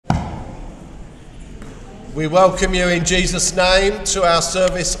We welcome you in Jesus' name to our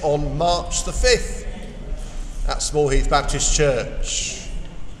service on March the 5th at Small Heath Baptist Church.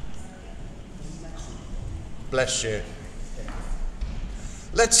 Bless you.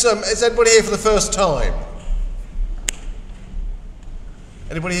 Is anybody here for the first time?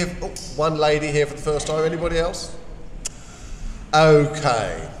 Anybody here? Oh, one lady here for the first time. Anybody else?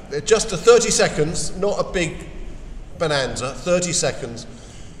 Okay. Just a 30 seconds, not a big bonanza, 30 seconds.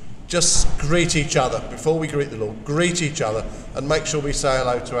 Just greet each other before we greet the Lord. Greet each other and make sure we say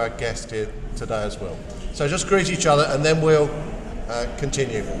hello to our guest here today as well. So just greet each other and then we'll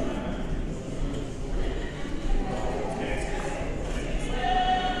continue.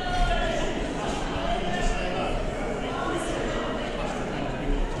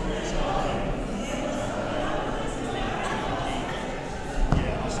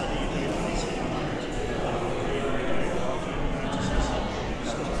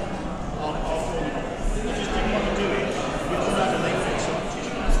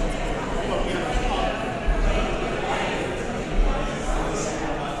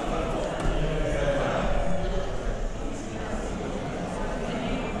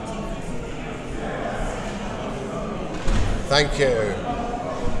 Thank you.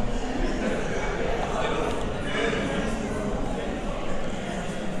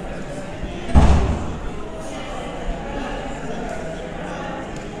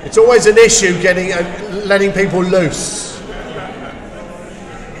 It's always an issue letting people loose.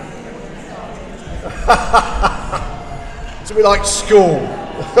 It's a bit like school.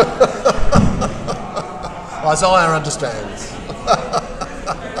 Isaiah understands.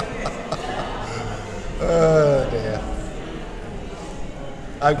 Oh dear.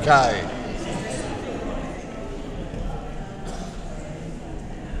 Okay.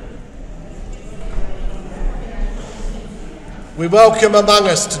 We welcome among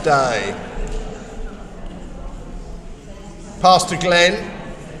us today Pastor Glenn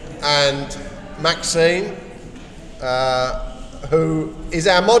and Maxine, who is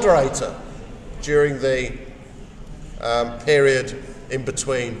our moderator during the period in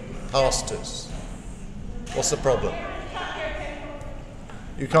between pastors. What's the problem?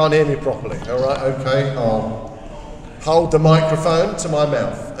 You can't hear me properly. All right, okay. I'll hold the microphone to my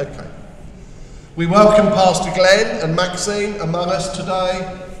mouth. Okay. We welcome Pastor Glenn and Maxine among us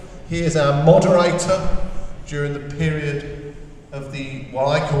today. He is our moderator during the period of what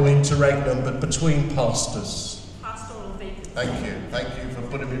I call interregnum, but between pastors. Pastoral vacancy. Thank you. Thank you for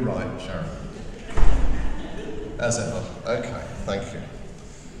putting me right, Sharon. As ever. Okay, thank you.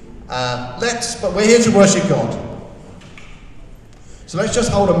 But we're here to worship God. So let's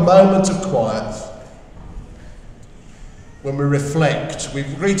just hold a moment of quiet when we reflect.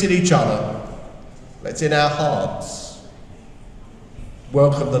 We've greeted each other. Let's in our hearts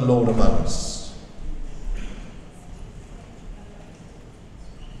welcome the Lord among us.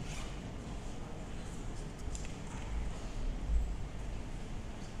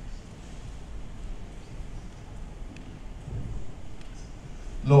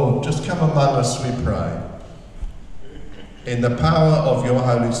 Lord, just come among us, we pray. In the power of your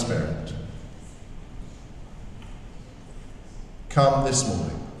Holy Spirit, come this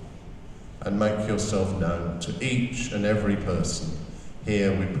morning and make yourself known to each and every person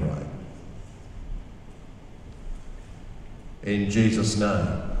here, we pray. In Jesus'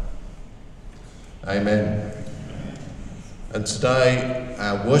 name, amen. And today,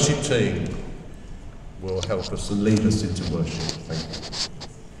 our worship team will help us and lead us into worship. Thank you.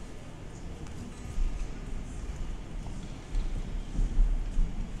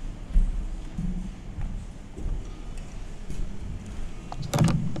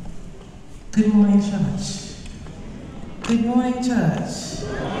 Good morning, church. Good morning, church.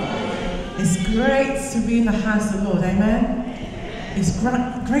 It's great to be in the house of the Lord, amen? It's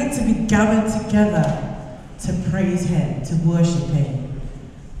great to be gathered together to praise Him, to worship Him,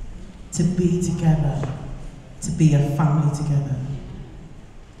 to be together, to be a family together.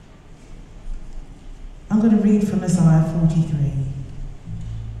 I'm going to read from Isaiah 43,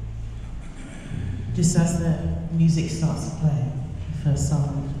 just as the music starts to play, the first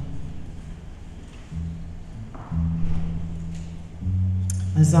song.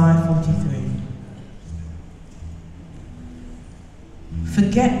 Isaiah 43.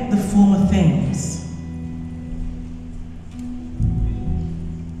 Forget the former things.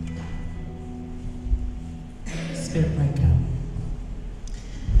 Spirit breaker.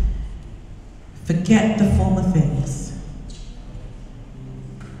 Forget the former things.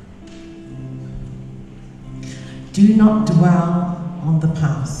 Do not dwell on the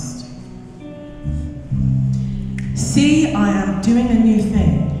past. See, I am doing a new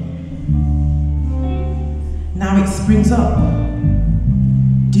thing. springs up.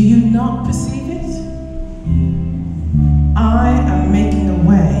 Do you not perceive it? I am making a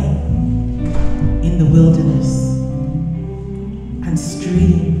way in the wilderness and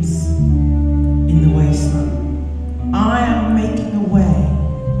streams in the wasteland. I am making a way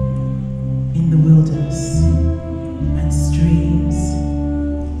in the wilderness and streams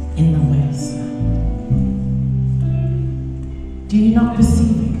in the wasteland. Do you not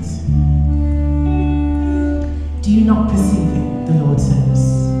perceive it? Do you not perceive it, the Lord says?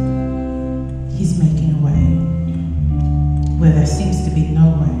 He's making a way where there seems to be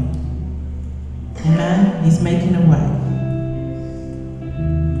no way. Amen? He's making a way.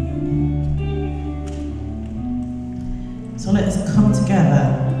 So let us come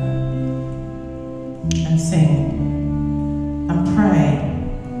together and sing and pray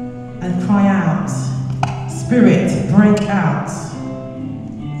and cry out. Spirit, break out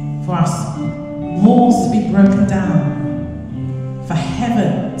for our walls to be broken down, for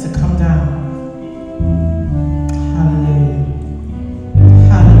heaven to come down. Hallelujah.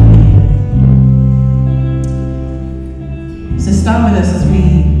 Hallelujah. So stand with us as we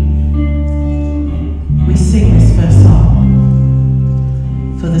sing this first song.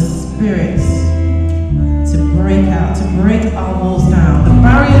 For the Spirit to break out, to break our walls down, the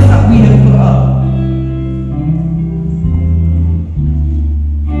barriers that we have put up,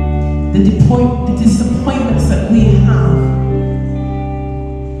 the disappointments that we have.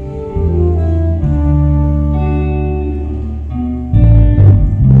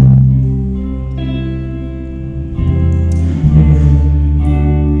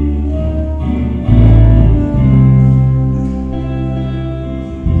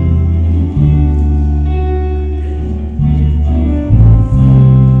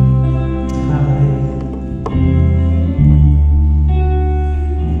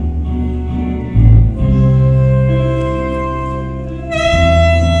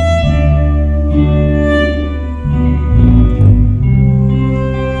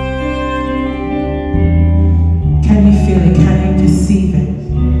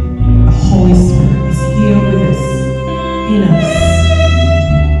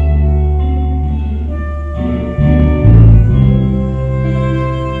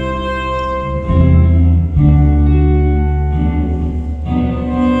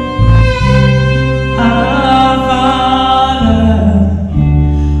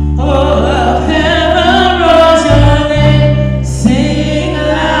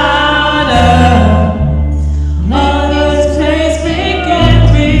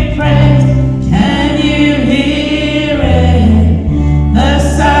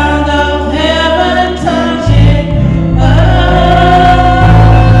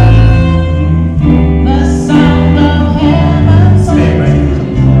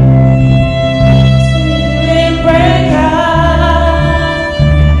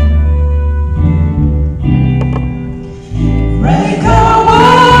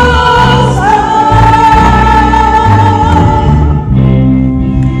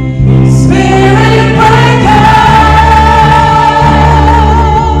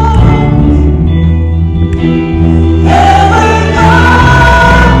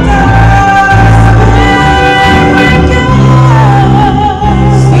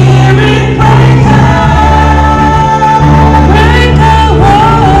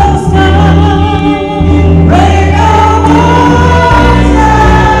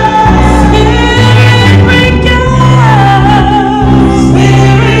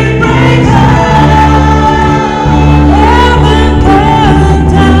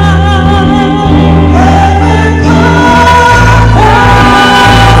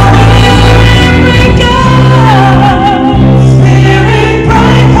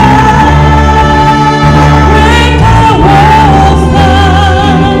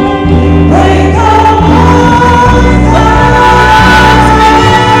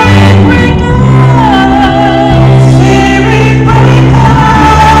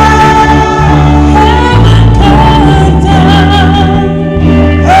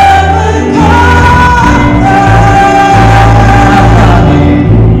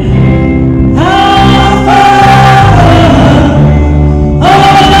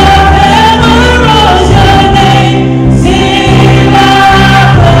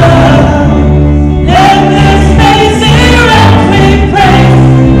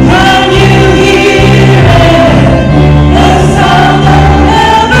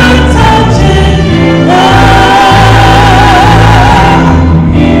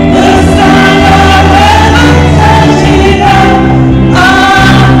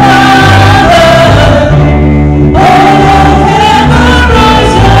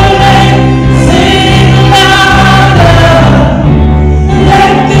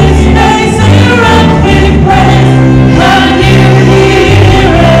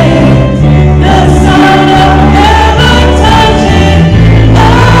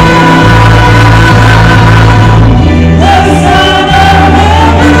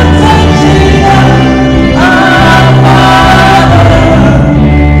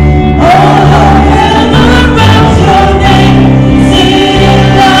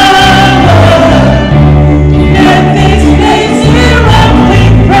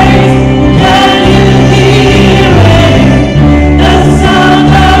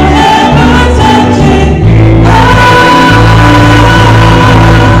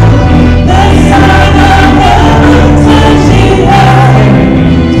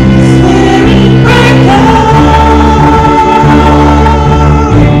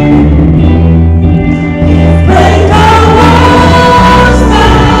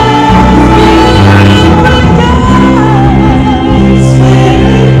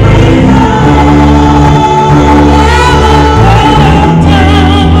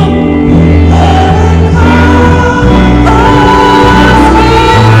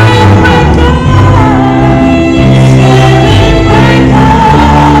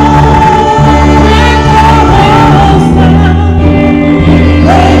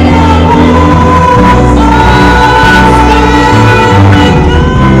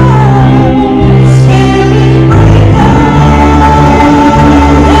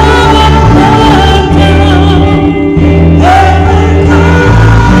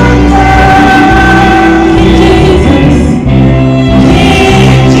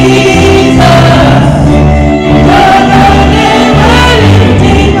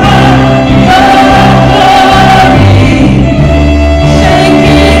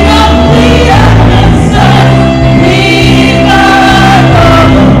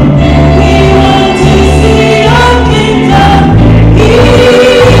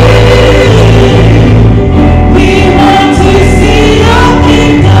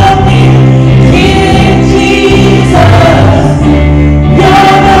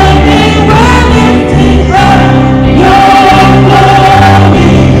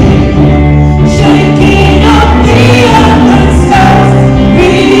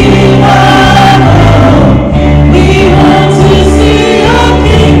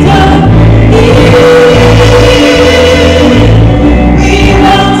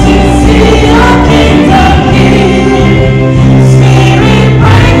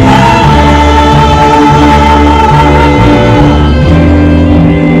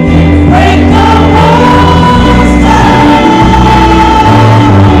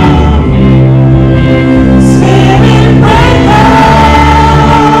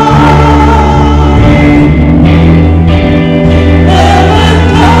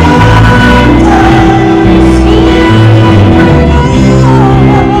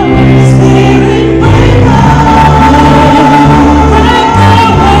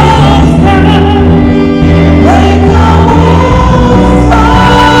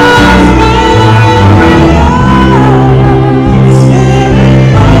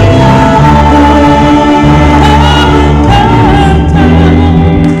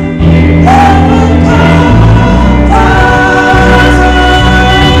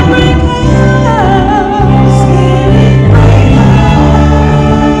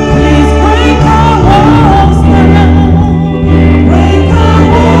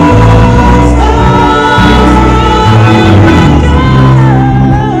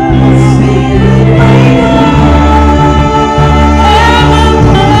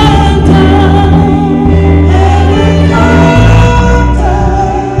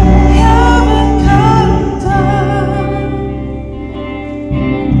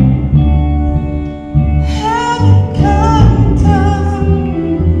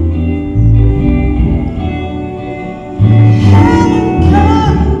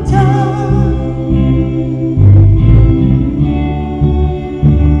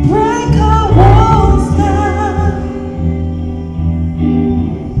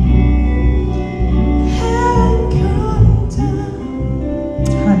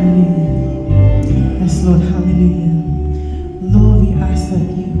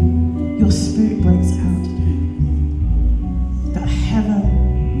 your spirit breaks out today. That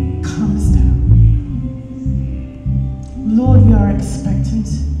heaven comes down. Lord, we are expectant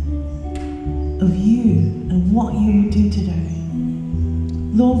of you and what you will do today.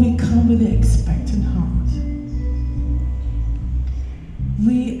 Lord, we come with an expectant heart.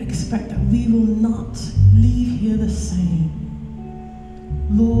 We expect that we will not leave here the same.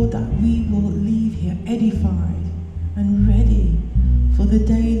 Lord, that we will leave here edified and ready for the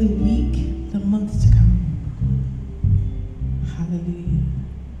day, the week, the months to come. Hallelujah.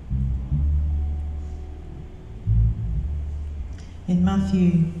 In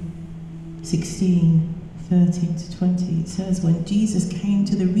Matthew 16:13-20, it says, when Jesus came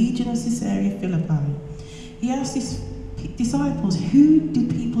to the region of Caesarea Philippi, he asked his disciples, who do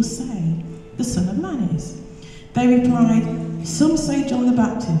people say the Son of Man is? They replied, some say John the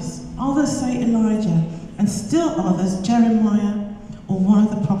Baptist, others say Elijah, and still others Jeremiah or one of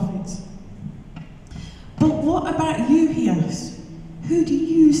the prophets. But what about you, he asked. Who do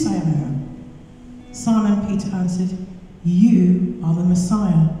you say I am? Simon Peter answered, you are the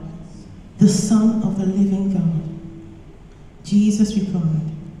Messiah, the Son of the living God. Jesus replied,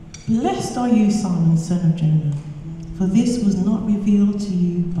 blessed are you, Simon, son of Jonah, for this was not revealed to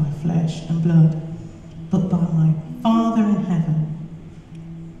you by flesh and blood, but by my Father in heaven.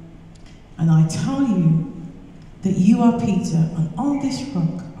 And I tell you that you are Peter, and on this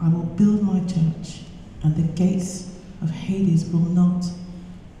rock I will build my church, and the gates of Hades will not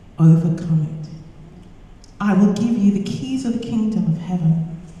overcome it. I will give you the keys of the kingdom of heaven.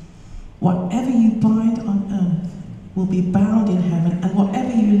 Whatever you bind on earth will be bound in heaven, and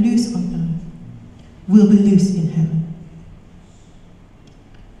whatever you loose on earth will be loosed in heaven.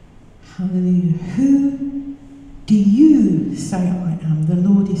 Hallelujah. Who do you say I am? The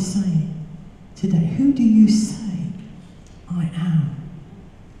Lord is saying today, who do you say I am?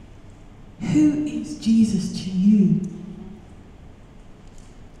 Who is Jesus to you?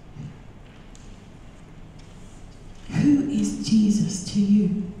 Who is Jesus to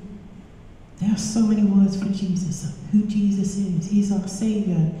you? There are so many words for Jesus. Who Jesus is. He's our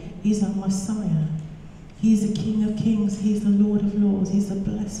Savior. He's our Messiah. He's the King of Kings. He's the Lord of Lords. He's the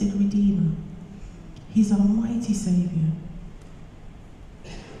blessed Redeemer. He's our mighty Savior.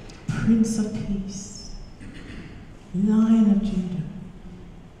 Prince of Peace. Lion of Judah.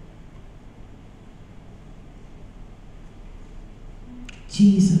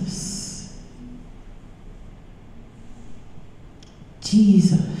 Jesus.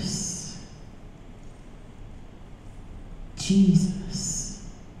 Jesus. Jesus.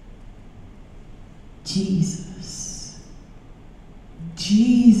 Jesus.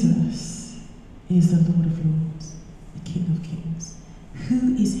 Jesus is the Lord of Lords, the King of Kings.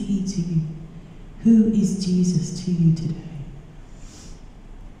 Who is he to you? Who is Jesus to you today?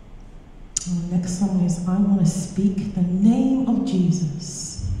 Our next song is I Want to Speak the Name of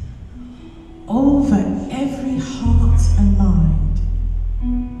Jesus over every heart and mind.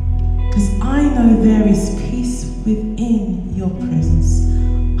 Because I know there is peace within your presence.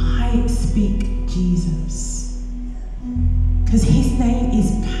 I speak Jesus. Because his name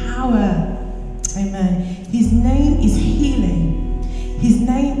is power. Amen. His name is healing. His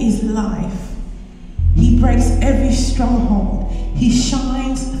name is life. He breaks every stronghold. He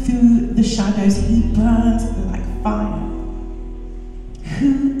shines through the shadows. He burns like fire.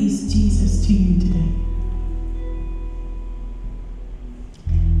 Who is Jesus to you today?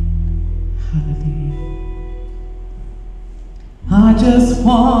 Hallelujah. I just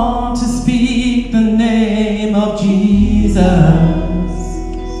want to speak the name of Jesus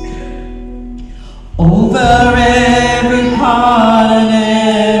over every heart and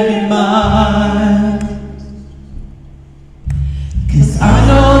every mind. 'Cause I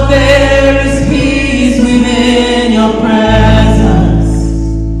know there is peace within your presence.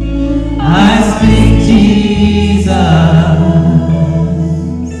 I speak Jesus.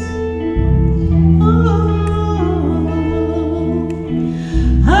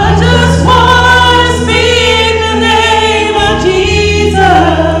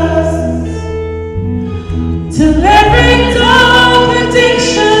 Till every dark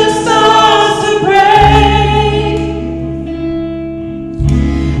addiction starts to break,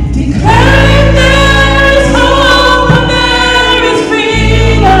 declaring there is hope and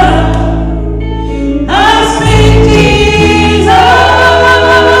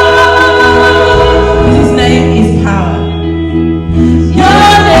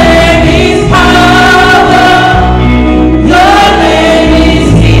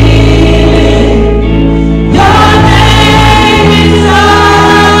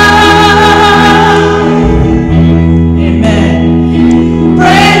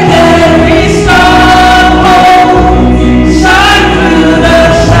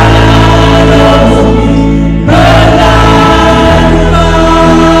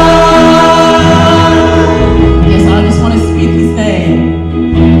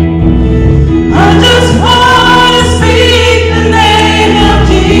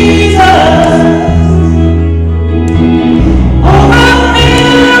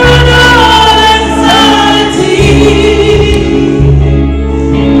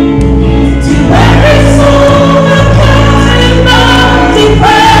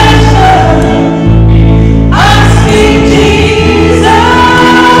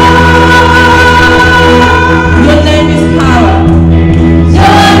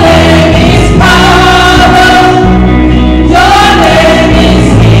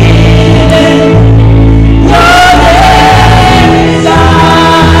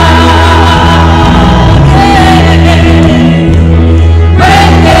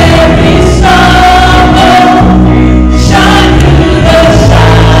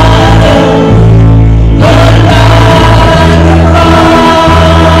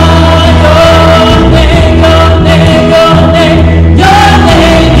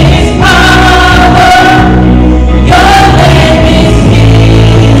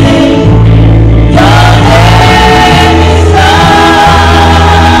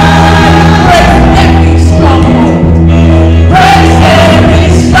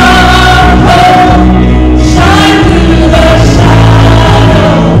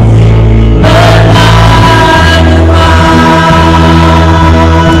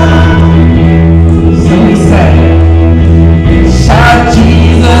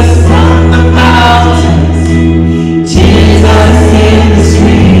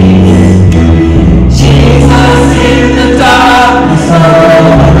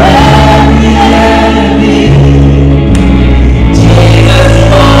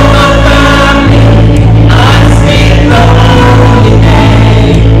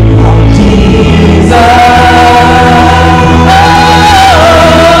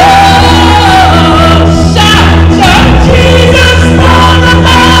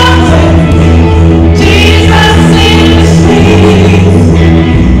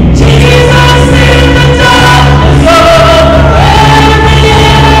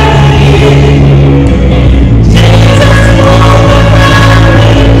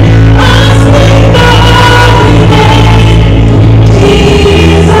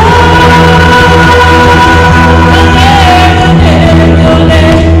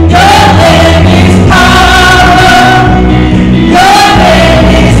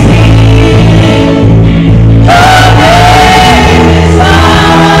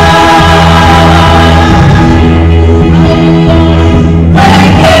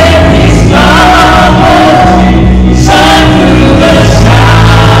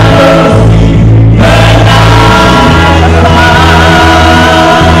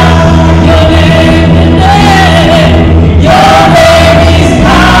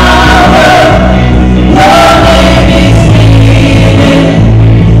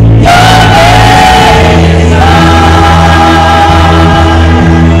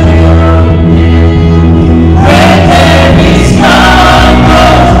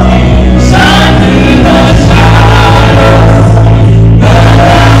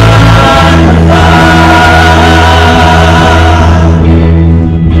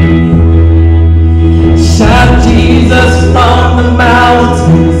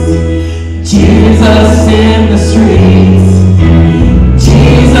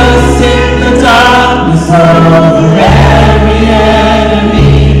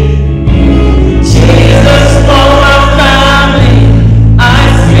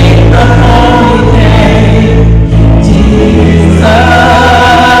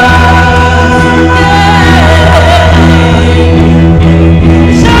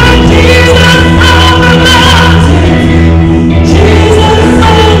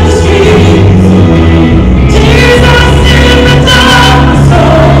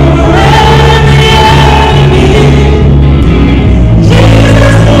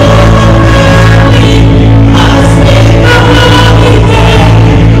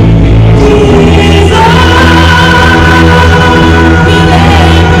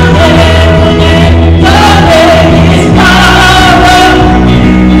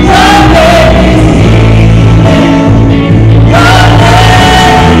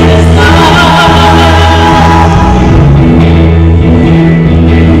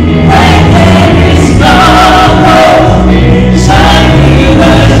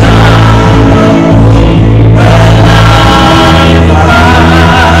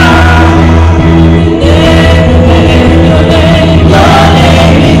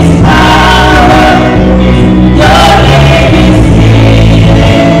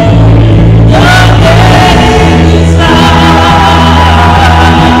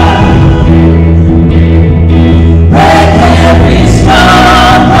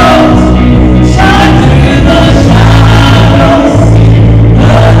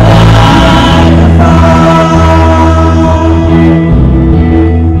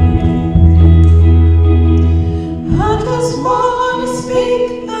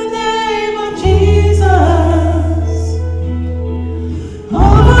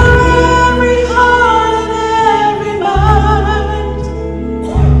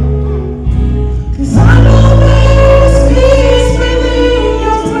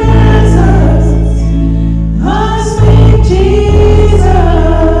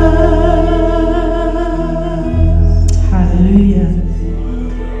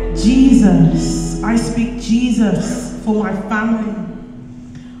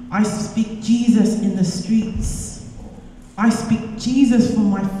I speak Jesus in the streets. I speak Jesus for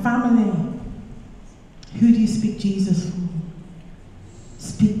my family. Who do you speak Jesus for?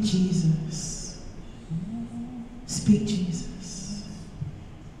 Speak Jesus. Speak Jesus.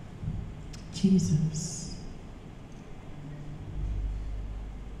 Jesus.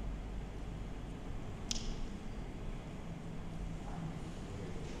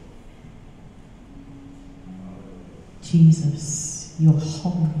 Jesus, you're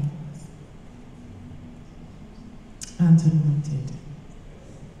holy and anointed,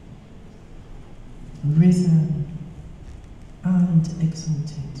 risen and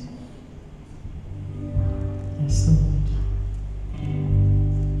exalted. Yes, Lord.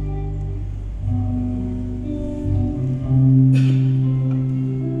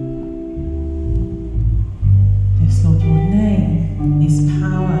 Yes, Lord, your name is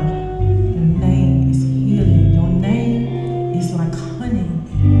power. Your name is healing. Your name is like honey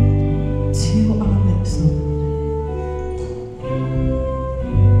to our lips, Lord.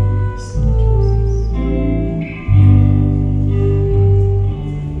 Yes, Lord Jesus.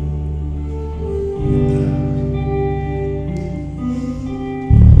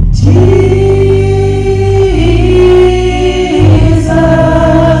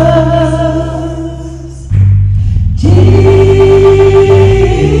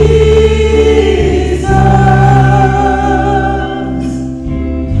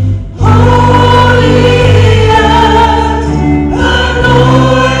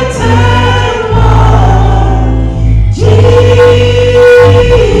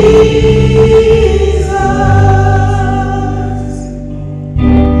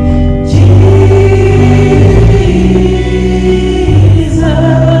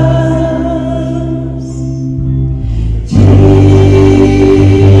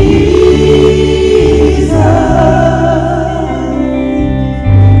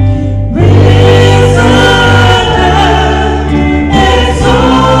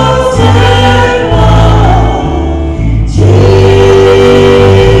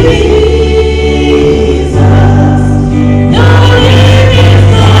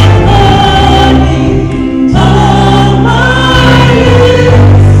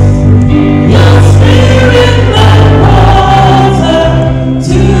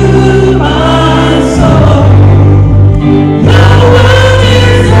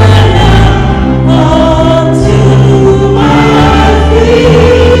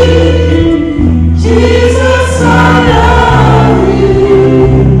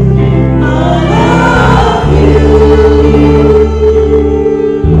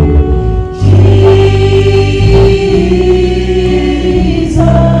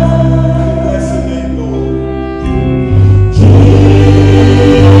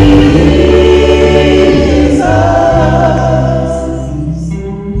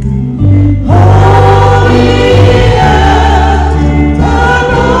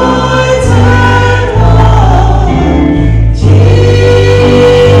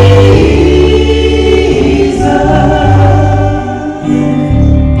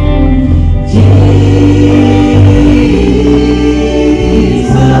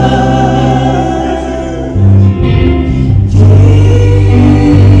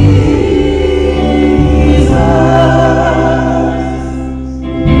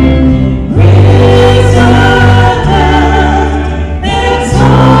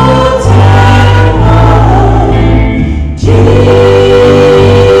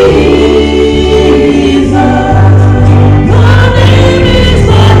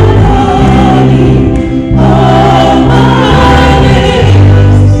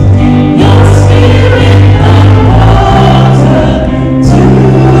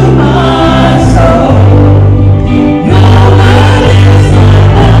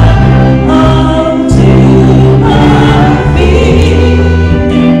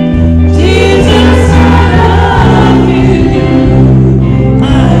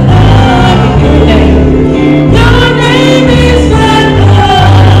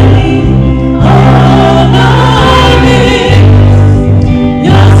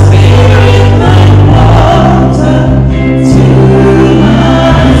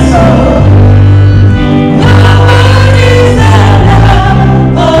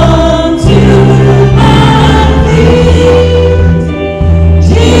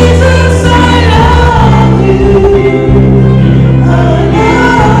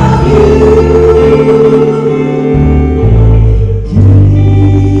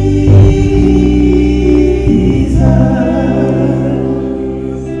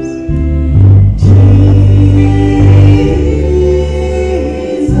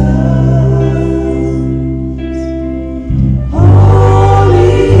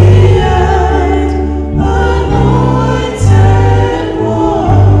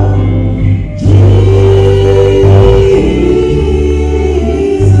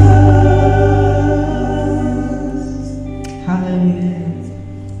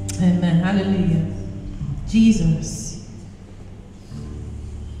 Jesus.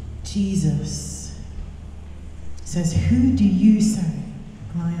 Jesus says, who do you say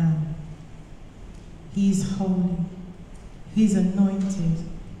I am? He's holy. He's anointed.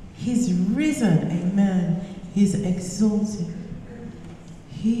 He's risen. Amen. He's exalted.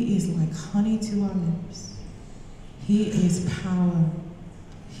 He is like honey to our lips. He is power.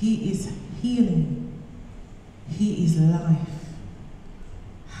 He is healing. He is life.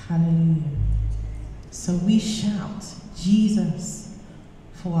 Hallelujah. So we shout Jesus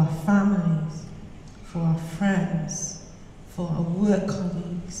for our families, for our friends, for our work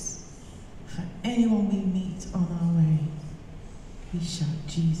colleagues, for anyone we meet on our way. We shout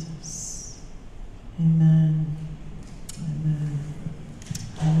Jesus. Amen. Amen.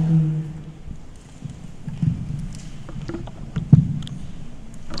 Hallelujah.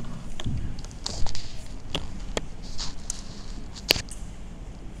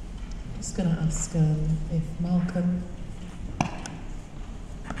 Just going to ask if Malcolm can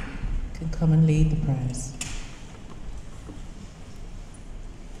come and lead the prayers.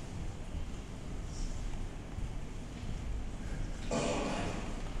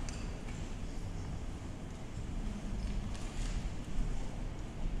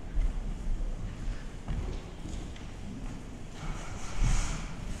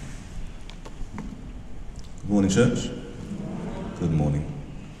 Good morning, church. Good morning.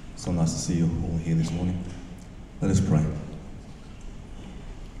 So nice to see you all here this morning. Let us pray.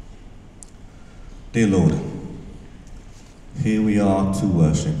 Dear Lord, here we are to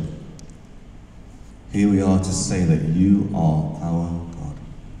worship. Here we are to say that you are our God.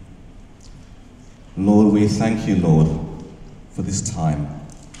 Lord, we thank you, Lord, for this time.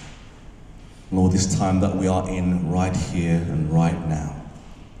 Lord, this time that we are in right here and right now.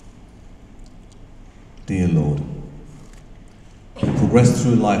 Dear Lord, we progress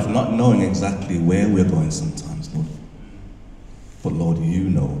through life not knowing exactly where we're going sometimes, Lord. But Lord, you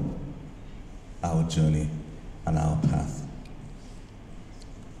know our journey and our path.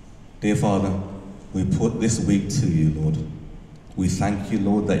 Dear Father, we put this week to you, Lord. We thank you,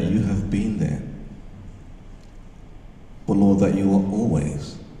 Lord, that you have been there. But Lord, that you are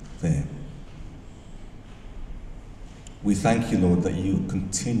always there. We thank you, Lord, that you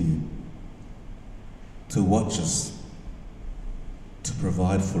continue to watch us, to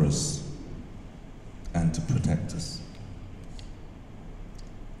provide for us, and to protect us.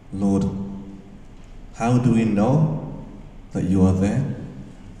 Lord, how do we know that you are there?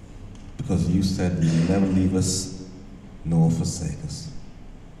 Because you said you will never leave us nor forsake us.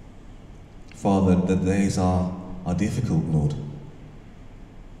 Father, the days are difficult, Lord.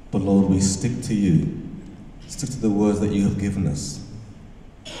 But Lord, we stick to you, stick to the words that you have given us.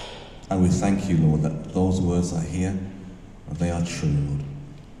 And we thank you, Lord, that those words are here and they are true, Lord.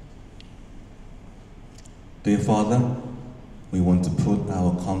 Dear Father, we want to put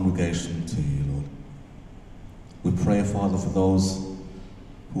our congregation to you, Lord. We pray, Father, for those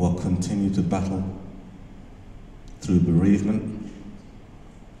who are continue to battle through bereavement.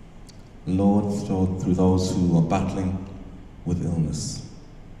 Lord, through those who are battling with illness.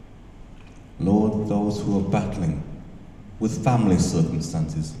 Lord, those who are battling with family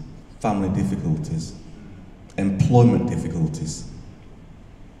circumstances, family difficulties, employment difficulties.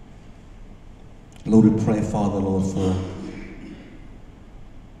 Lord, we pray, Father, Lord, for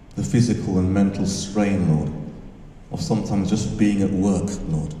the physical and mental strain, Lord, of sometimes just being at work,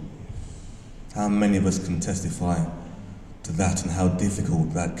 Lord. How many of us can testify to that and how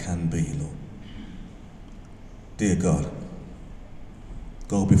difficult that can be, Lord. Dear God,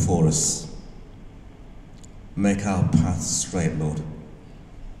 go before us. Make our paths straight, Lord.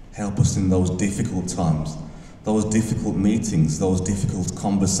 Help us in those difficult times, those difficult meetings, those difficult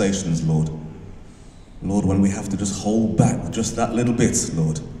conversations, Lord. Lord, when we have to just hold back just that little bit,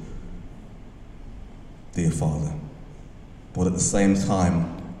 Lord. Dear Father, but at the same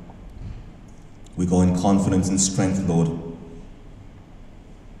time, we go in confidence and strength, Lord.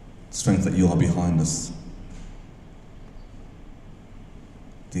 Strength that you are behind us.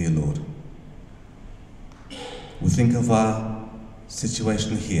 Dear Lord, we think of our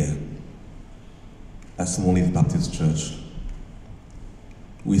situation here at Small Heath Baptist Church.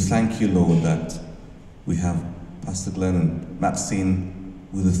 We thank you, Lord, that we have Pastor Glenn and Maxine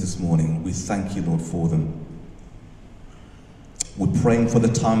with us this morning. We thank you, Lord, for them. We're praying for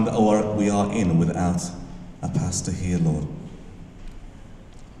the time that we are in without a pastor here, Lord.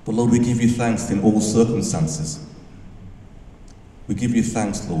 But Lord, we give you thanks in all circumstances. We give you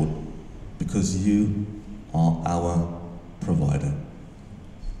thanks, Lord, because you are our provider.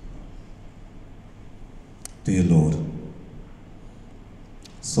 Dear Lord,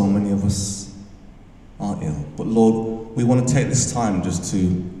 so many of us are are ill. But Lord, we want to take this time just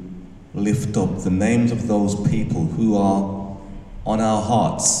to lift up the names of those people who are on our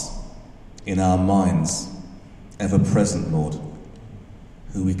hearts, in our minds, ever present, Lord,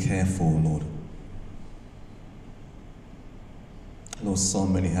 who we care for, Lord. Lord, so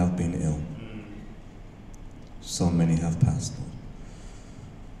many have been ill. So many have passed, Lord.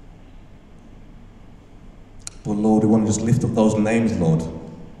 But Lord, we want to just lift up those names, Lord.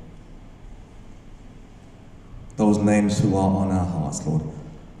 Those names who are on our hearts, Lord.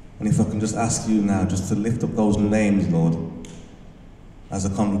 And if I can just ask you now just to lift up those names, Lord, as a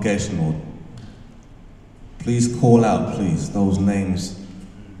congregation, Lord. Please call out, please, those names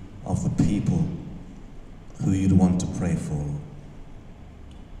of the people who you'd want to pray for, Lord.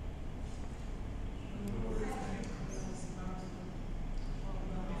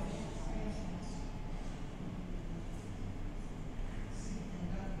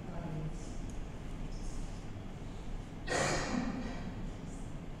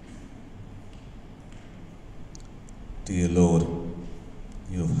 Dear Lord,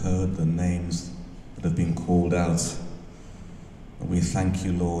 you have heard the names that have been called out. And we thank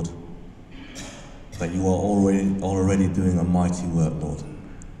you, Lord, that you are already doing a mighty work, Lord,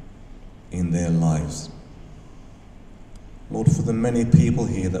 in their lives. Lord, for the many people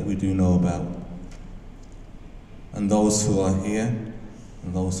here that we do know about, and those who are here,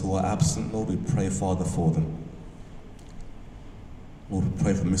 and those who are absent, Lord, we pray, Father, for them. Lord, we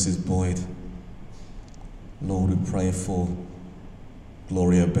pray for Mrs. Boyd. Lord, we pray for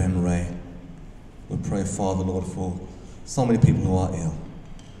Gloria Ben Ray. We pray, Father, Lord, for so many people who are ill.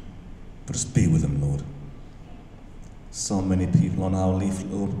 But just be with them, Lord. So many people on our leaf,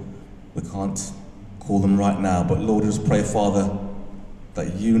 Lord, we can't call them right now, but Lord, just pray, Father,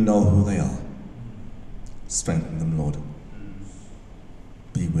 that you know who they are. Strengthen them, Lord.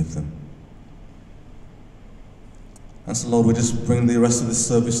 Be with them. And so, Lord, we just bring the rest of this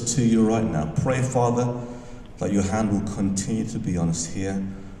service to you right now. Pray, Father, that your hand will continue to be on us here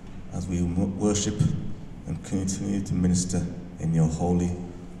as we worship and continue to minister in your holy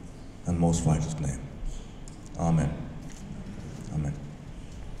and most righteous name. Amen. Amen.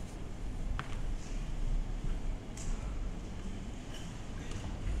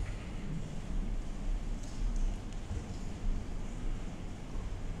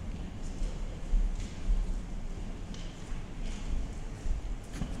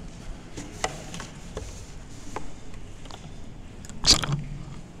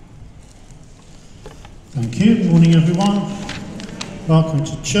 Thank you. Morning, everyone. Welcome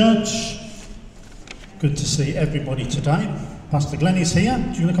to church. Good to see everybody today. Pastor Glenn is here.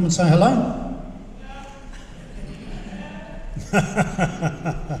 Do you want to come and say hello?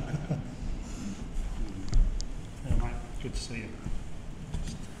 Good to see you.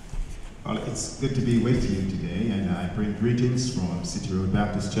 Well, it's good to be with you today, and I bring greetings from City Road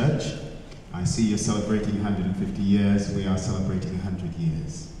Baptist Church. I see you're celebrating 150 years. We are celebrating 100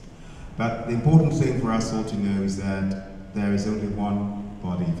 years. But the important thing for us all to know is that there is only one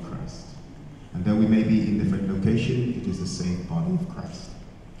body of Christ. And though we may be in different locations, it is the same body of Christ.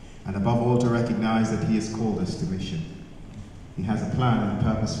 And above all, to recognize that he has called us to mission. He has a plan and a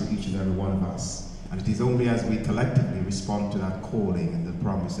purpose for each and every one of us. And it is only as we collectively respond to that calling and the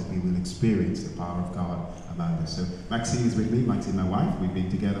promise that we will experience the power of God among us. So Maxine is with me, Maxine, my wife. We've been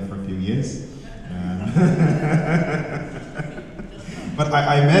together for a few years. But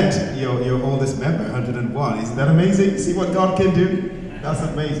I met your oldest member, 101. Isn't that amazing? See what God can do? That's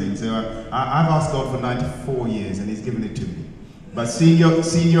amazing. So I've asked God for 94 years, and he's given it to me. But seeing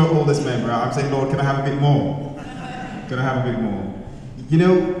your oldest member, I'm saying, Lord, can I have a bit more? Can I have a bit more? You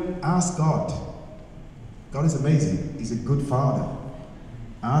know, ask God. God is amazing. He's a good father.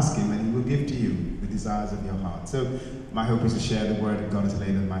 Ask him, and he will give to you the desires of your heart. So my hope is to share the word that God has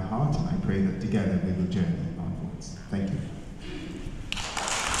laid on my heart, and I pray that together we will journey onwards. Thank you.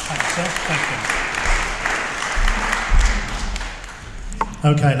 Thank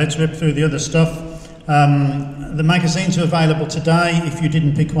you. Okay, let's rip through the other stuff. The magazines are available today. If you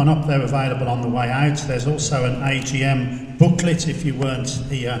didn't pick one up, they're available on the way out. There's also an AGM booklet if you weren't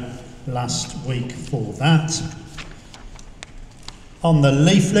here last week for that. On the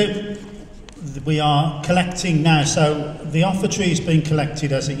leaflet, we are collecting now. So the offertory is being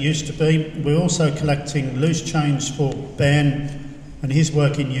collected as it used to be. We're also collecting loose change for Ben and his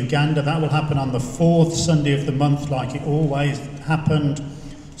work in Uganda. That will happen on the 4th Sunday of the month, like it always happened.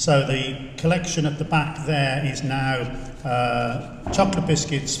 So the collection at the back there is now chocolate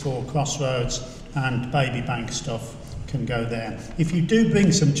biscuits for Crossroads and baby bank stuff. can go there. If you do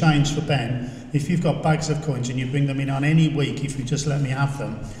bring some change for Ben, if you've got bags of coins and you bring them in on any week, if you just let me have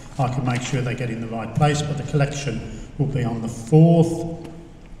them, I can make sure they get in the right place, but the collection will be on the 4th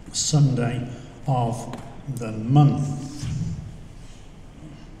Sunday of the month.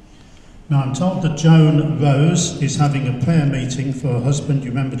 Now, I'm told that Joan Rose is having a prayer meeting for her husband. You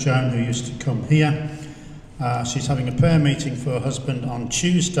remember Joan, who used to come here? She's having a prayer meeting for her husband on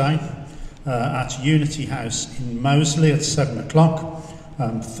Tuesday at Unity House in Moseley at 7 o'clock.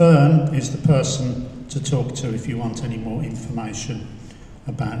 Fern is the person to talk to if you want any more information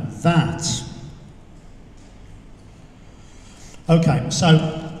about that. Okay, so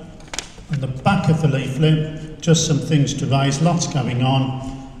on the back of the leaflet, just some things to raise, lots going on.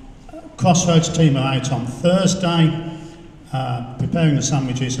 Crossroads team are out on Thursday, preparing the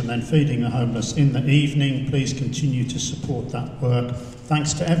sandwiches and then feeding the homeless in the evening. Please continue to support that work.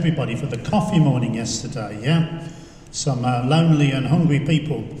 Thanks to everybody for the coffee morning yesterday, yeah? Some lonely and hungry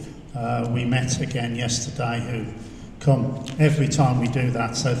people we met again yesterday who come every time we do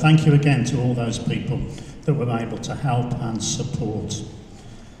that. So thank you again to all those people that were able to help and support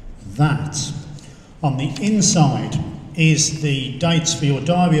that. On the inside is the dates for your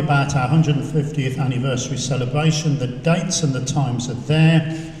diary about our 150th anniversary celebration. The dates and the times are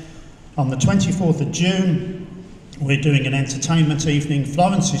there. On the 24th of June, we're doing an entertainment evening.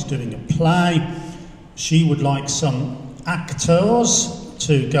 Florence is doing a play. She would like some actors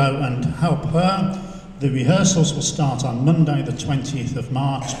to go and help her. The rehearsals will start on Monday, the 20th of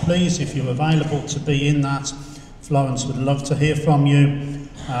March. Please, if you're available to be in that, Florence would love to hear from you.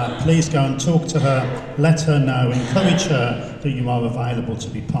 Please go and talk to her, let her know, encourage her that you are available to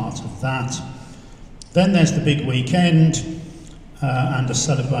be part of that. Then there's the big weekend and a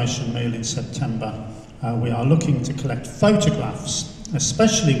celebration meal in September. We are looking to collect photographs,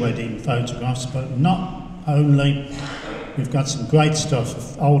 especially wedding photographs, but not only. We've got some great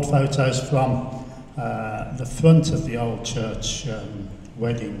stuff, old photos from the front of the old church,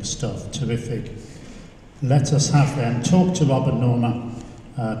 wedding stuff, terrific. Let us have them. Talk to Rob and Norma.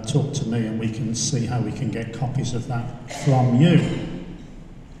 Talk to me and we can see how we can get copies of that from you.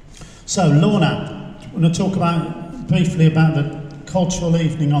 So Lorna, I want to talk briefly about the cultural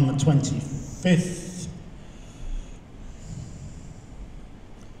evening on the 25th.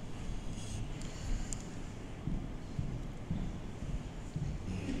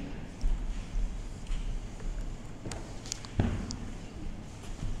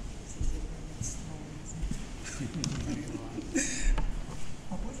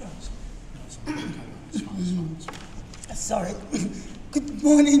 Sorry. Good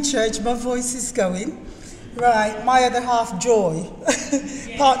morning, church. My voice is going. Right, my other half, Joy,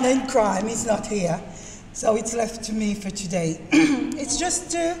 partner in crime, is not here, so it's left to me for today. It's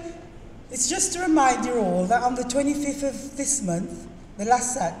just to remind you all that on the 25th of this month, the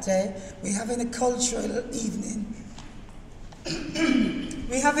last Saturday, we're having a cultural evening.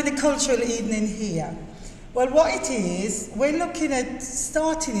 We're having a cultural evening here. Well, what it is, we're looking at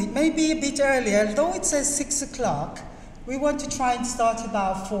starting it maybe a bit earlier, although it says 6 o'clock. We want to try and start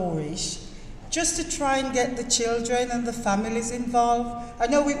about 4-ish, just to try and get the children and the families involved. I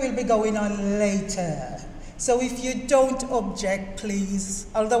know it will be going on later, so if you don't object, please,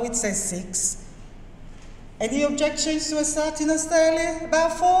 although it says 6. Any objections to us starting us early,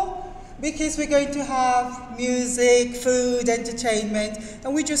 about 4? Because we're going to have music, food, entertainment,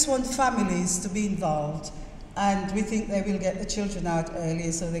 and we just want families to be involved. And we think they will get the children out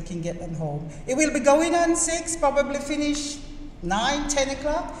earlier so they can get them home. It will be going on 6, probably finish 9, 10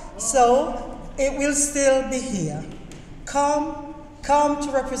 o'clock. So it will still be here. Come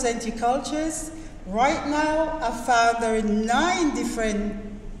to represent your cultures. Right now, I've found there are 9 different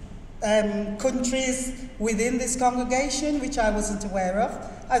countries within this congregation, which I wasn't aware of.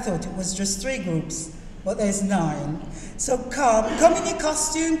 I thought it was just 3 groups, but there's 9. So come in your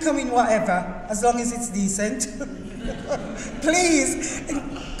costume, come in whatever, as long as it's decent. Please,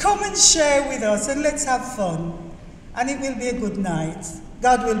 come and share with us and let's have fun. And it will be a good night.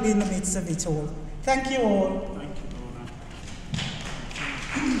 God will be in the midst of it all. Thank you all. Thank you,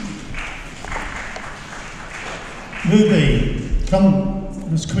 Lorna. Ruby,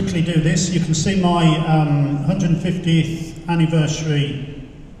 come, let's quickly do this. You can see my 150th anniversary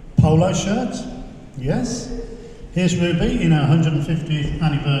polo shirt. Yes? Here's Ruby in her 150th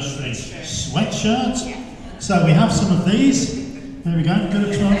anniversary sweatshirt. So we have some of these. There we go.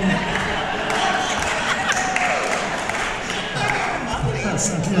 Good try.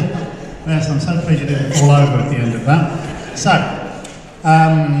 Yes, I'm so pleased you didn't fall over at the end of that. So,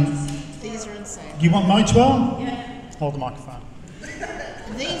 these are on sale. You want my 12? Yeah. Hold the microphone.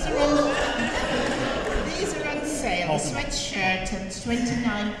 These are on sale. sweatshirt at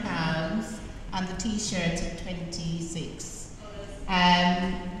 £29 and the t-shirt at £26.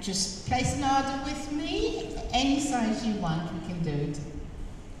 Just place an order with me. Any size you want, we can do it.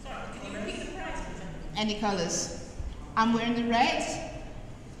 Sorry, can you repeat the price, please? Any colours. I'm wearing the red.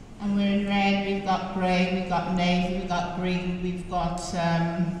 I'm wearing red, we've got grey, we've got navy, we've got green, we've got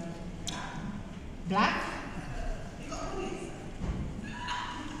black.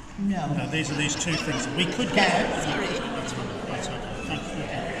 No. These are these two things. We could get. No, sorry. That's okay. Thank you.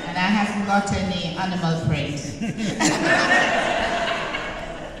 And I haven't got any animal print.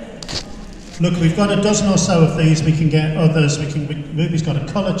 Look, we've got a dozen or so of these. We can get others. Ruby's got a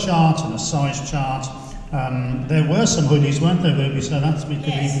colour chart and a size chart. There were some hoodies, weren't there, Ruby? So we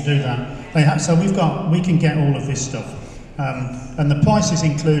could even do that. So we can get all of this stuff. And the prices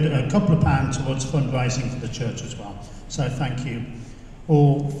include a couple of pounds towards fundraising for the church as well. So thank you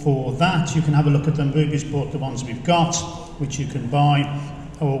all for that. You can have a look at them. Ruby's bought the ones we've got, which you can buy,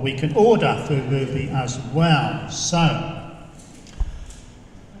 or we can order through Ruby as well. So,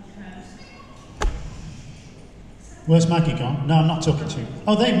 where's Maggie gone? No, I'm not talking to you.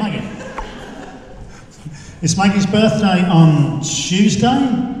 Oh, there, Maggie. It's Maggie's birthday on Tuesday.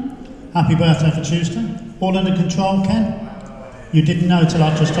 Happy birthday for Tuesday. All under control, Ken? You didn't know till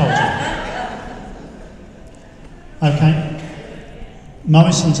I just told you. Okay.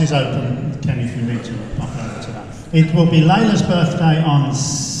 Morrison's is open, Ken, if you need to pop over to that. It will be Layla's birthday on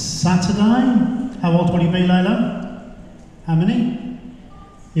Saturday. How old will you be, Layla? How many?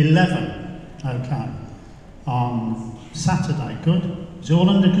 11. Okay. On Saturday, good. Is it all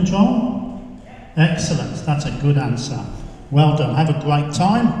under control? Excellent, that's a good answer. Well done, have a great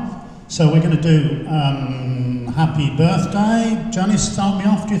time. So we're going to do happy birthday. Janice, start me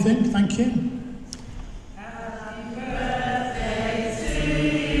off, do you think? Thank you. Happy birthday to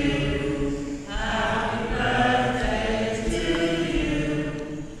you. Happy birthday to you.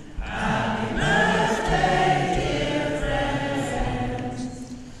 Happy birthday, dear friends.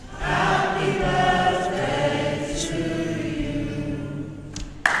 Happy birthday to you.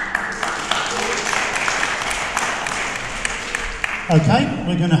 Okay,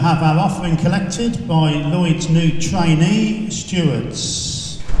 we're going to have our offering collected by Lloyd's new trainee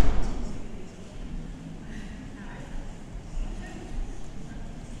stewards.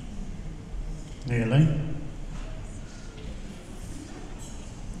 Nearly.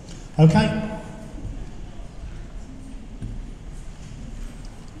 Okay.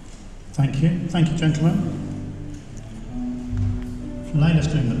 Thank you, gentlemen. Layla's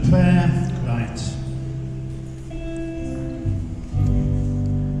doing the prayer. Great.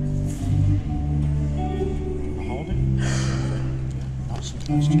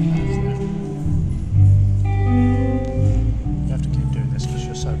 Nice to have there. You have to keep doing this because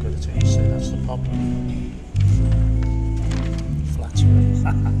you're so good at it. You see, that's the problem. Flattery.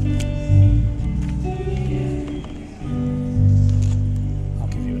 I'll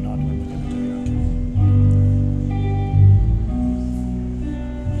give you a nod when we're going to do it,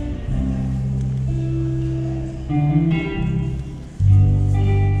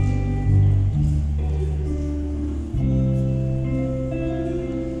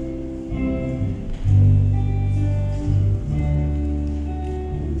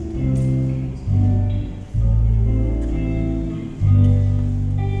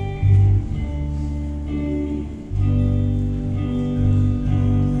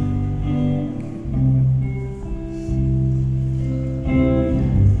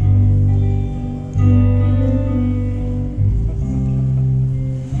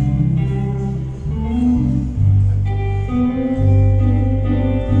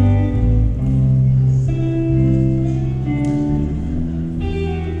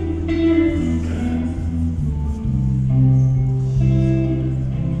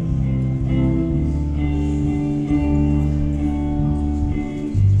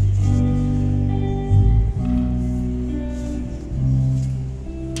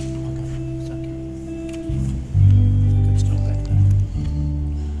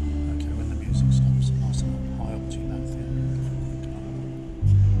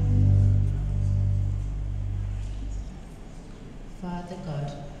 Father God,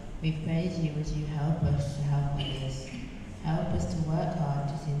 we praise you as you help us to help others. Help us to work hard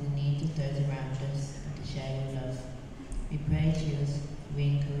to see the needs of those around us and to share your love. We praise you as we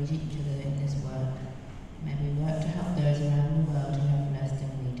encourage each other in this work. May we work to help those around the world who have less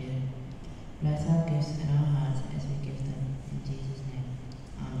than we do. Bless our gifts and our hearts as we give them. In Jesus' name.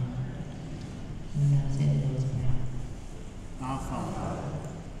 Amen. We now say the Lord's Prayer. Our Father,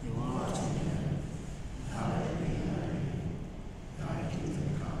 who art in heaven, hallowed be thy name. Thy kingdom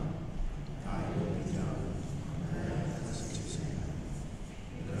come, thy will be done, on earth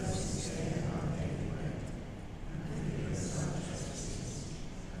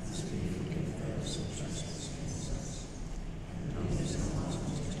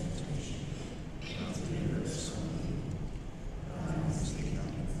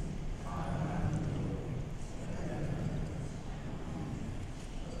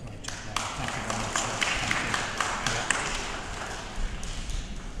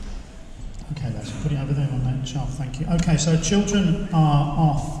much, Al. Thank you. Okay, so children are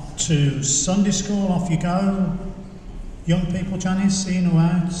off to Sunday school. Off you go. Young people, Janice, in or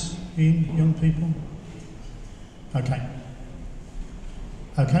out? In, young people? Okay.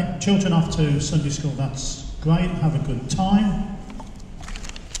 Okay, children off to Sunday school. That's great. Have a good time.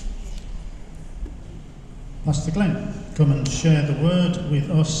 Pastor Glenn, come and share the word with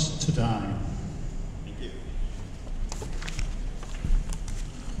us today. Thank you.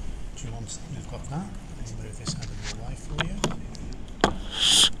 Do you want, you've got that? Let's move this out of the way for you.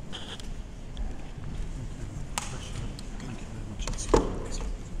 Thank you very much.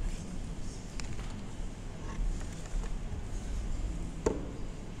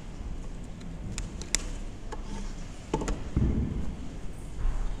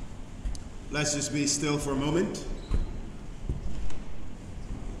 Let's just be still for a moment.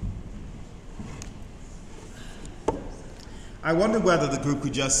 I wonder whether the group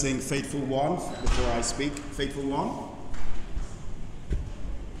could just sing Faithful One before I speak. Faithful One.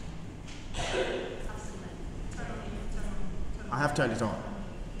 I have turned it on.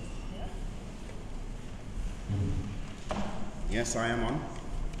 Yes, I am on.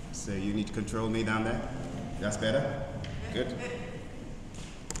 So you need to control me down there. That's better? Good.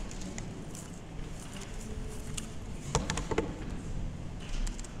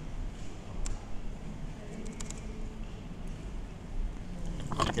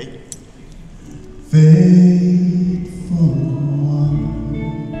 Okay. Faithful one,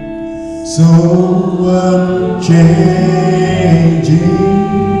 so unchanging,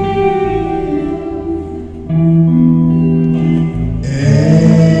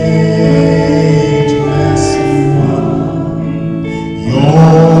 ageless one,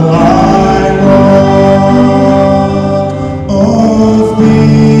 you're my rock of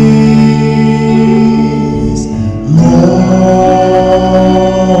peace, Lord.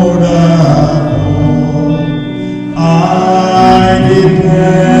 I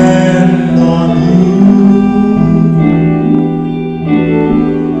depend on you.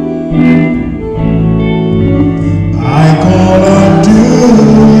 I call unto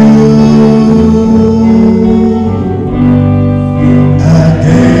you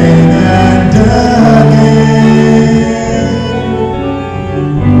again and again.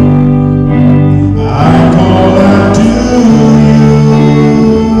 I call unto you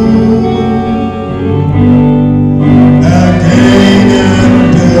again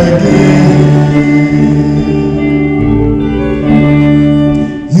and again.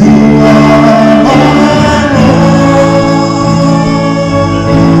 You are my rock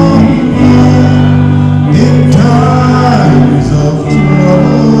in times of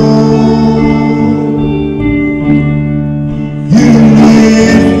trouble. You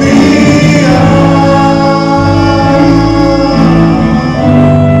lift me up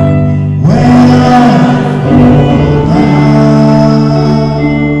when I fall down.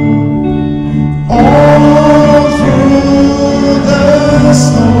 All through the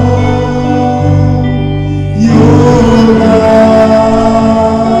storm, your love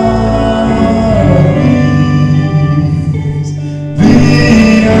is the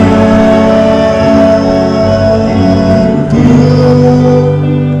anchor.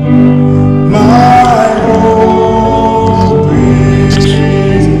 My whole breeze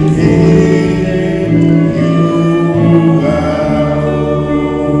in you alone.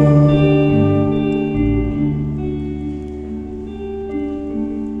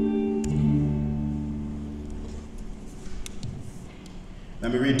 Let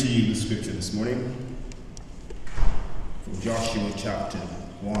me read to you the scripture this morning from Joshua chapter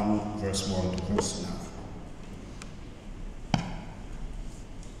 1, verse 1 to verse 9.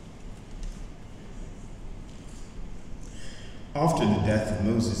 After the death of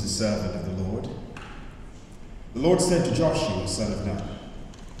Moses, the servant of the Lord said to Joshua, son of Nun,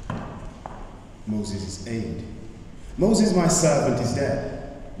 Moses' aide, Moses, my servant, is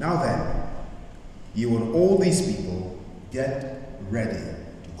dead. Now then, you and all these people get ready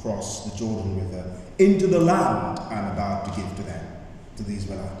to cross the Jordan River into the land I'm about to give to them, to the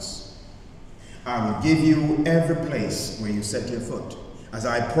Israelites. I will give you every place where you set your foot. As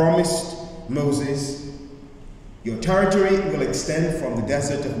I promised Moses, your territory will extend from the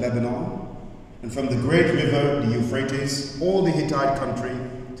desert of Lebanon and from the great river, the Euphrates, all the Hittite country,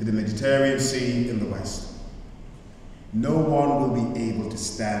 to the Mediterranean Sea in the west. No one will be able to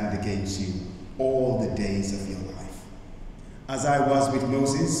stand against you all the days of your life. As I was with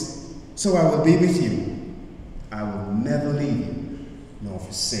Moses, so I will be with you. I will never leave you nor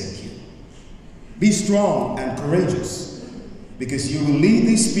forsake you. Be strong and courageous, because you will lead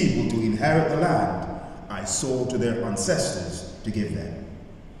these people to inherit the land I swore to their ancestors to give them.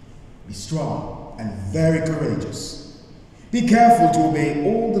 Be strong and very courageous. Be careful to obey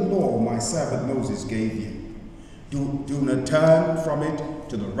all the law my servant Moses gave you. Do not turn from it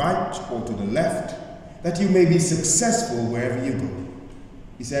to the right or to the left, that you may be successful wherever you go.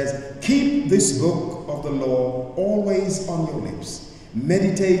 He says, keep this book of the law always on your lips.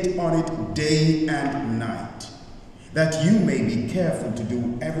 Meditate on it day and night, that you may be careful to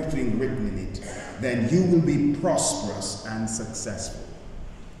do everything written in it. Then you will be prosperous and successful.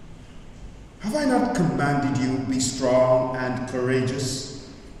 Have I not commanded you, be strong and courageous?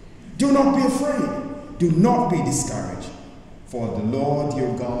 Do not be afraid. Do not be discouraged. For the Lord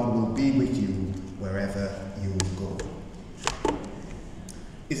your God will be with you wherever you go.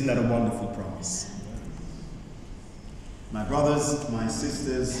 Isn't that a wonderful promise? My brothers, my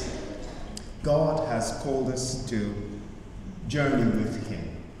sisters, God has called us to journey with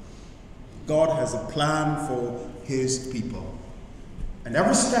Him. God has a plan for His people. And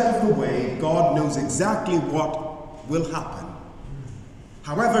every step of the way, God knows exactly what will happen.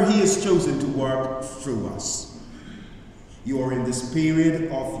 However, He has chosen to work through us. You are in this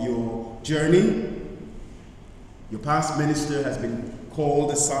period of your journey. Your past minister has been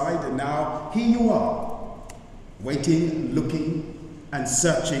called aside, and now here you are, waiting, looking, and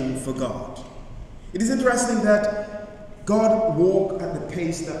searching for God. It is interesting that God walks at the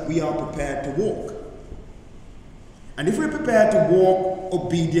pace that we are prepared to walk. And if we're prepared to walk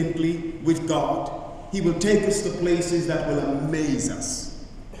obediently with God, He will take us to places that will amaze us.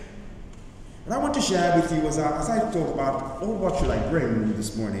 And I want to share with you, as I thought about, oh, what should I bring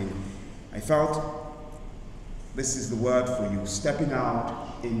this morning? I felt this is the word for you, stepping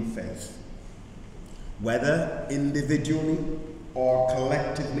out in faith. Whether individually or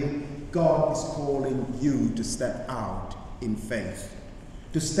collectively, God is calling you to step out in faith.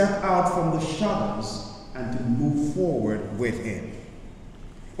 To step out from the shadows and to move forward with Him.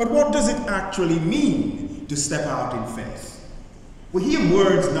 But what does it actually mean to step out in faith? We hear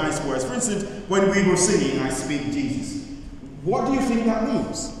words, nice words. For instance, when we were singing, I Speak Jesus. What do you think that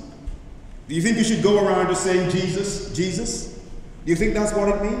means? Do you think you should go around just saying Jesus, Jesus? Do you think that's what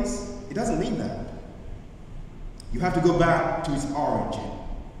it means? It doesn't mean that. You have to go back to its origin.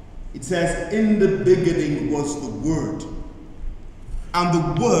 It says, in the beginning was the Word, and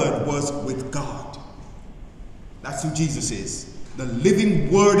the Word was with God. That's who Jesus is, the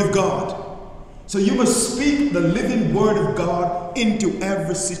living Word of God. So you must speak the living Word of God into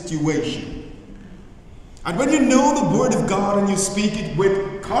every situation. And when you know the Word of God and you speak it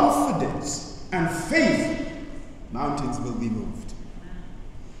with confidence and faith, mountains will be moved.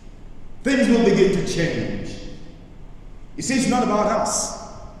 Things will begin to change. You see, it's not about us.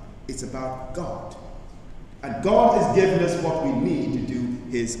 It's about God. And God has given us what we need to do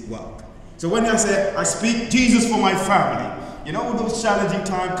His work. So when I say, I speak Jesus for my family, you know, those challenging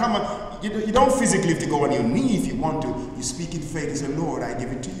times, come on, you don't physically have to go on your knee if you want to. You speak in faith and say, Lord, I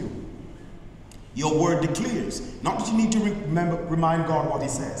give it to you. Your word declares. Not that you need to remind God what He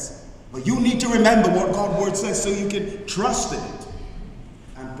says, but you need to remember what God's word says so you can trust in it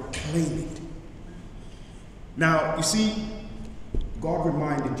and proclaim it. Now, you see, God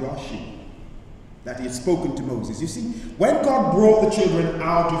reminded Joshua that He had spoken to Moses. You see, when God brought the children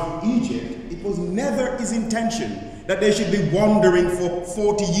out of Egypt, it was never His intention that they should be wandering for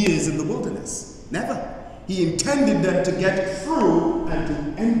 40 years in the wilderness. Never. He intended them to get through and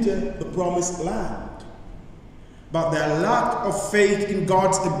to enter the promised land. But their lack of faith in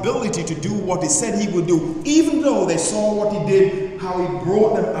God's ability to do what He said He would do, even though they saw what He did, how He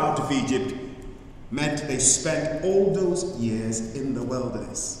brought them out of Egypt, meant they spent all those years in the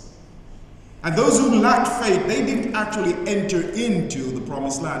wilderness. And those who lacked faith, they didn't actually enter into the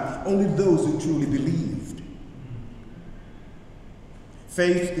promised land. Only those who truly believed.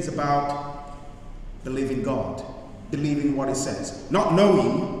 Faith is about believing God, believing what He says. Not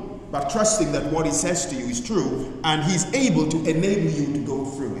knowing, but trusting that what He says to you is true, and He's able to enable you to go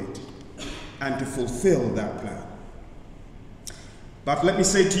through it and to fulfill that plan. But let me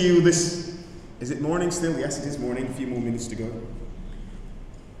say to you this, is it morning still? Yes, it is morning, a few more minutes to go.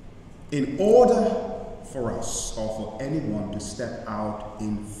 In order for us, or for anyone to step out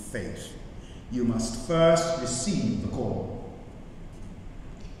in faith, you must first receive the call.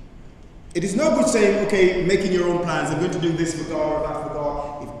 It is no good saying, okay, making your own plans, I'm going to do this for God or that for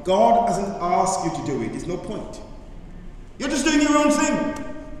God. If God hasn't asked you to do it, there's no point. You're just doing your own thing.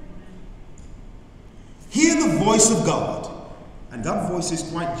 Hear the voice of God. And God's voice is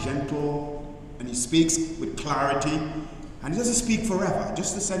quite gentle, and He speaks with clarity, and He doesn't speak forever,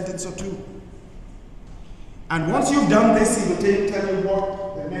 just a sentence or two. And once you've done this, He will tell you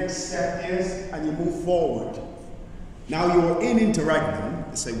what the next step is, and you move forward. Now you're in interregnum,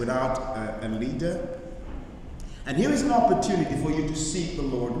 say, without a leader. And here is an opportunity for you to seek the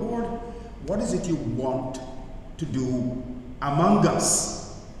Lord. Lord, what is it you want to do among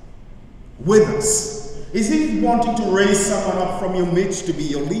us, with us? Is he wanting to raise someone up from your midst to be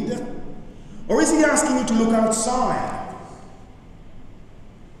your leader? Or is he asking you to look outside?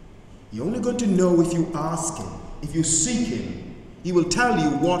 You're only going to know if you ask him, if you seek him. He will tell you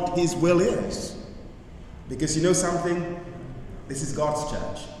what his will is. Because you know something? This is God's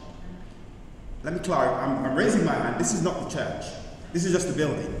church. Let me clarify. I'm raising my hand. This is not the church. This is just the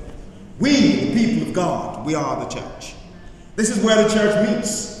building. We, the people of God, we are the church. This is where the church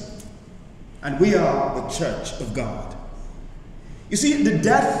meets. And we are the church of God. You see, the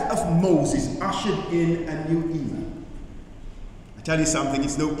death of Moses ushered in a new era. I tell you something,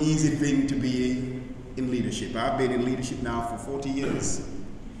 it's no easy thing to be in leadership. I've been in leadership now for 40 years.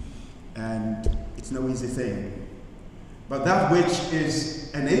 And it's no easy thing. But that which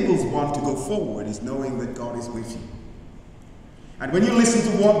enables one to go forward is knowing that God is with you. And when you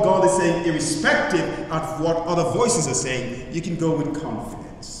listen to what God is saying, irrespective of what other voices are saying, you can go with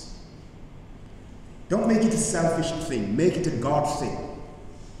confidence. Don't make it a selfish thing. Make it a God thing.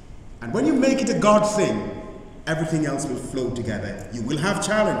 And when you make it a God thing, everything else will flow together. You will have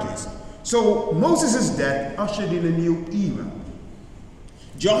challenges. So Moses' death ushered in a new era.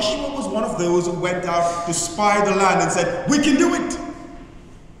 Joshua was one of those who went out to spy the land and said, we can do it.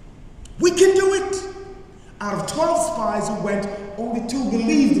 We can do it. Out of 12 spies who went, only 2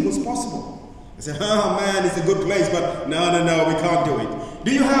 believed it was possible. They said, oh man, it's a good place, but no, we can't do it.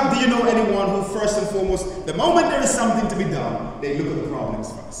 Do you know anyone who first and foremost, the moment there is something to be done, they look at the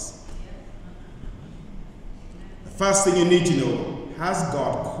problems first? The first thing you need to know, has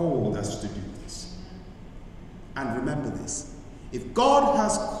God called us to do this? And remember this, if God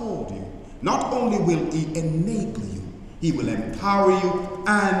has called you, not only will he enable you, he will empower you,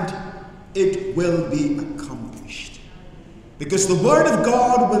 and it will be accomplished. Because the word of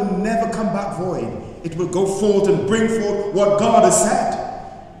God will never come back void. It will go forth and bring forth what God has said.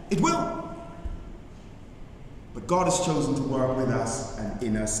 It will. But God has chosen to work with us and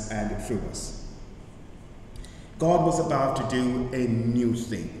in us and through us. God was about to do a new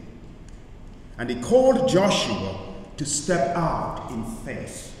thing. And he called Joshua to step out in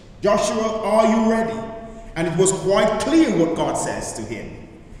faith. Joshua, are you ready? And it was quite clear what God says to him.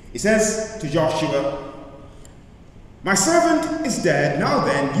 He says to Joshua, my servant is dead. Now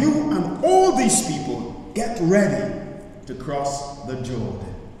then, you and all these people get ready to cross the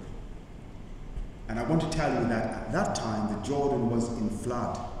Jordan. And I want to tell you that at that time, the Jordan was in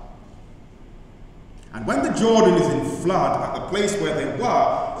flood. And when the Jordan is in flood, at the place where they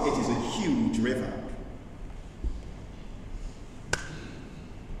were, it is a huge river.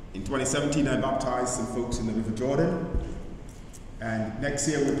 In 2017, I baptized some folks in the River Jordan. And next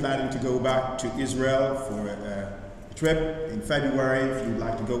year, we're planning to go back to Israel for a trip in February. If you'd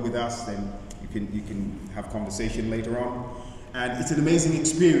like to go with us, then you can have conversation later on. And it's an amazing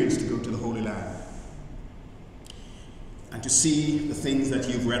experience to go to the Holy Land and to see the things that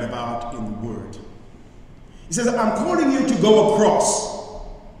you've read about in the Word. He says, I'm calling you to go across.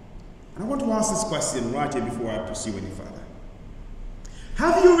 And I want to ask this question right here before I pursue any further.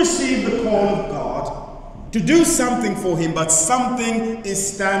 Have you received the call of God to do something for him, but something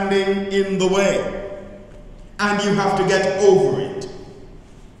is standing in the way, and you have to get over it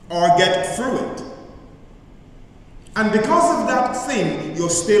or get through it? And because of that thing, you're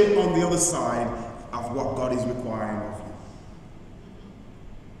still on the other side of what God is requiring of you.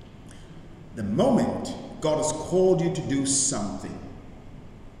 The moment God has called you to do something,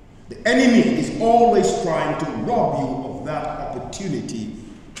 the enemy is always trying to rob you of that opportunity,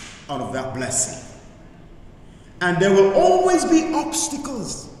 out of that blessing. And there will always be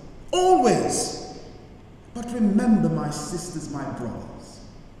obstacles, always. But remember, my sisters, my brothers,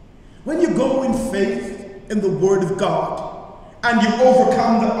 when you go in faith in the Word of God and you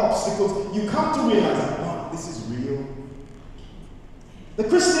overcome the obstacles, you come to realize that, wow, this is real. The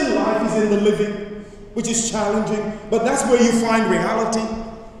Christian life is in the living, which is challenging, but that's where you find reality.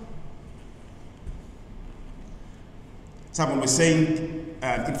 Someone was saying,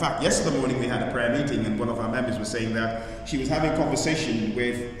 in fact, yesterday morning we had a prayer meeting, and one of our members was saying that she was having a conversation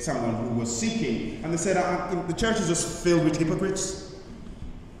with someone who was seeking, and they said, the church is just filled with hypocrites.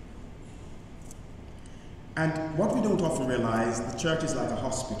 And what we don't often realize, the church is like a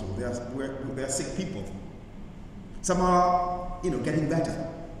hospital. There are sick people. Some are, getting better.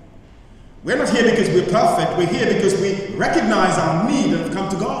 We're not here because we're perfect. We're here because we recognize our need and have come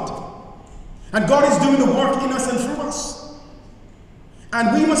to God. And God is doing the work in us and through us.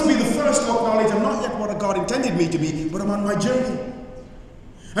 And we must be the first to acknowledge I'm not yet what God intended me to be, but I'm on my journey.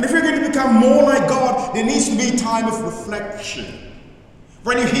 And if you're going to become more like God, there needs to be a time of reflection.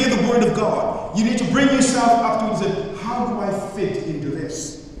 When you hear the word of God, you need to bring yourself up to it and say, how do I fit into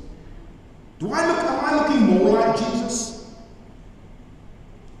this? Am I looking more like Jesus?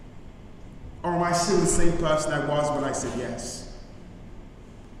 Or am I still the same person I was when I said yes?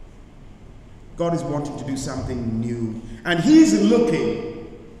 God is wanting to do something new. And he's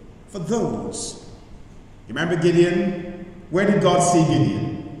looking for those. You remember Gideon? Where did God see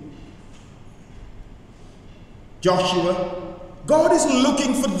Gideon? Joshua? God is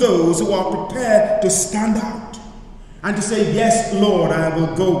looking for those who are prepared to stand out and to say, yes, Lord, I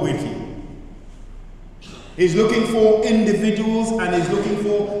will go with you. He's looking for individuals and he's looking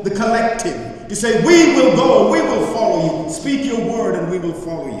for the collective to say, we will go, we will follow you. Speak your word and we will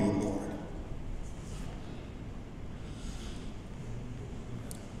follow you, Lord.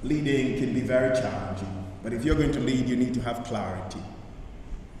 Leading can be very challenging, but if you're going to lead, you need to have clarity.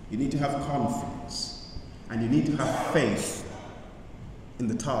 You need to have confidence and you need to have faith in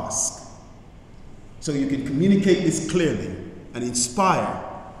the task, so you can communicate this clearly and inspire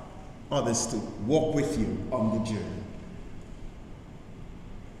others to walk with you on the journey.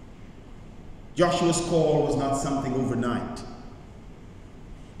 Joshua's call was not something overnight.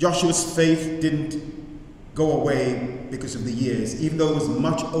 Joshua's faith didn't go away because of the years, even though he was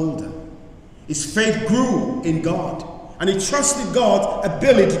much older. His faith grew in God, and he trusted God's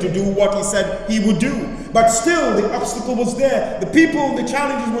ability to do what he said he would do. But still, the obstacle was there. The people, the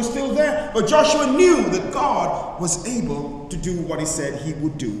challenges were still there. But Joshua knew that God was able to do what he said he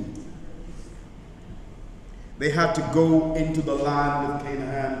would do. They had to go into the land of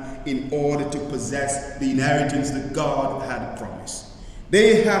Canaan in order to possess the inheritance that God had promised.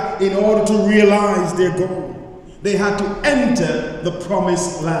 They had, in order to realize their goal, they had to enter the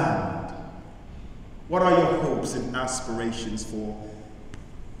promised land. What are your hopes and aspirations for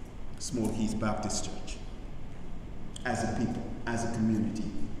Small Heath Baptist Church? As a people, as a community?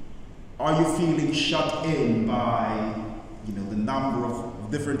 Are you feeling shut in by, the number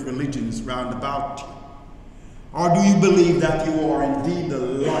of different religions round about you? Or do you believe that you are indeed the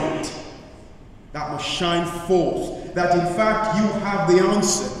light that must shine forth? That in fact you have the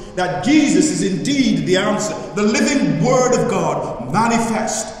answer. That Jesus is indeed the answer. The living word of God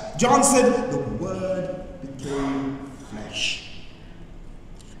manifest. John said, the word became flesh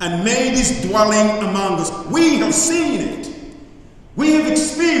and made his dwelling among us. We have seen it. We have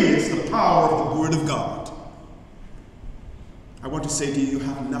experienced the power of the word of God. I want to say to you, you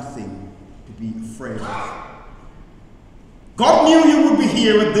have nothing to be afraid of. God knew you would be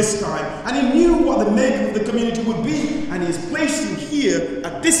here at this time, and he knew what the makeup of the community would be, and he has placed you here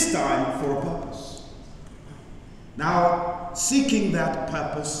at this time for a purpose. Now, seeking that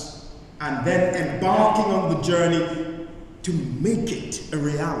purpose and then embarking on the journey to make it a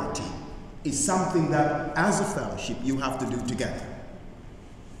reality is something that, as a fellowship, you have to do together.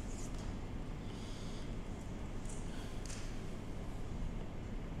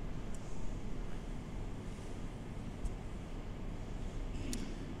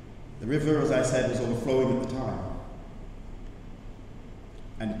 The river, as I said, was overflowing at the time,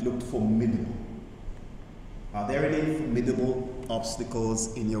 and it looked formidable. Are there any formidable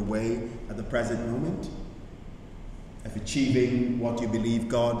obstacles in your way at the present moment of achieving what you believe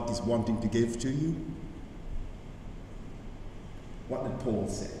God is wanting to give to you? What did Paul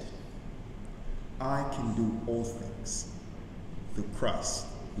say? I can do all things through Christ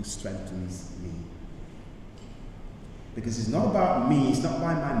who strengthens me. Because it's not about me, it's not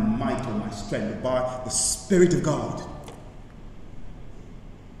by my might or my strength, but by the Spirit of God.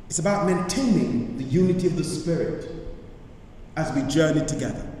 It's about maintaining the unity of the Spirit as we journey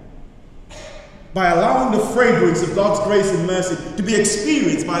together. By allowing the fragrance of God's grace and mercy to be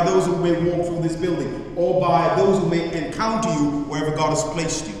experienced by those who may walk through this building, or by those who may encounter you wherever God has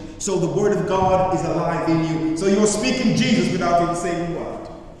placed you. So the Word of God is alive in you. So you're speaking Jesus without even saying a word.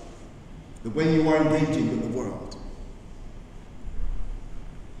 The way you are engaging with the world.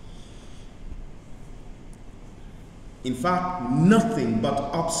 In fact, nothing but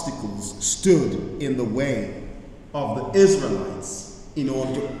obstacles stood in the way of the Israelites in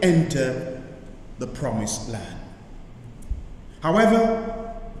order to enter the promised land.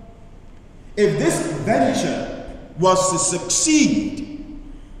 However, if this venture was to succeed,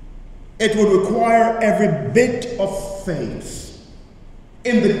 it would require every bit of faith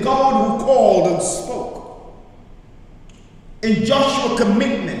in the God who called and spoke. In Joshua's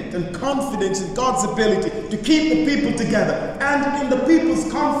commitment and confidence in God's ability to keep the people together, and in the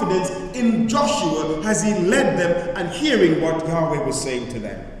people's confidence in Joshua as he led them and hearing what Yahweh was saying to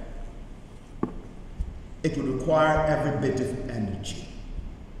them. It would require every bit of energy.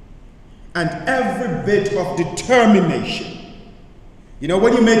 and every bit of determination. You know,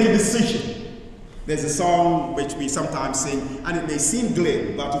 when you make a decision, there's a song which we sometimes sing, and it may seem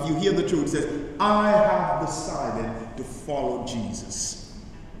glib, but if you hear the truth, it says, I have decided to follow Jesus.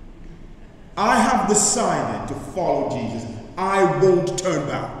 I have decided to follow Jesus. I won't turn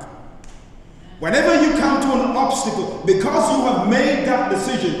back. Whenever you come to an obstacle, because you have made that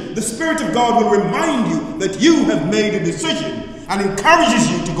decision, the Spirit of God will remind you that you have made a decision and encourages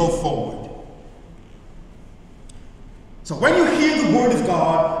you to go forward. So when you hear the word of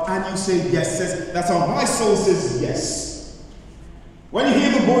God and you say yes, that's how my soul says yes. When you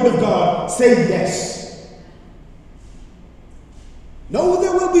hear the word of God, say yes. No,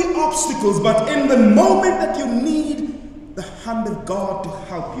 there will be obstacles, but in the moment that you need the hand of God to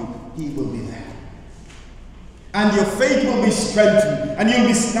help you, He will be there. And your faith will be strengthened, and you'll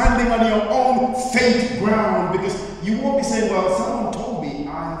be standing on your own faith ground, because you won't be saying, well, someone told me.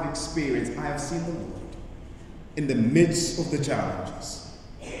 I have experienced, I have seen the Lord in the midst of the challenges.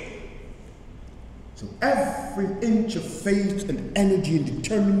 So every inch of faith and energy and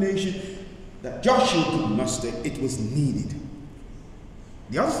determination that Joshua could muster, it was needed.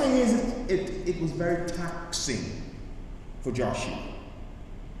 The other thing is, it was very taxing for Joshua.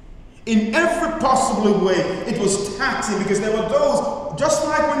 In every possible way, it was taxing, because there were those, just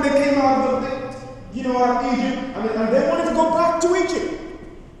like when they came out of out of Egypt, and they wanted to go back to Egypt.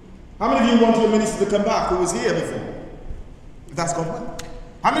 How many of you want your minister to come back who was here before? If that's God's will.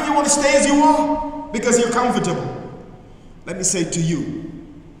 How many of you want to stay as you are because you're comfortable? Let me say to you,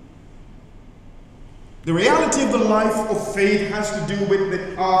 the reality of the life of faith has to do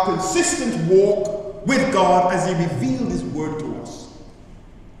with our consistent walk with God as He revealed His word to us.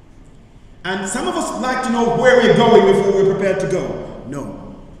 And some of us like to know where we're going before we're prepared to go.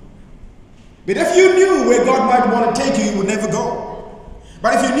 No. But if you knew where God might want to take you, you would never go.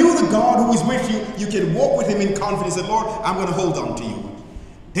 But if you knew the God who is with you, you can walk with Him in confidence and, Lord, I'm going to hold on to you.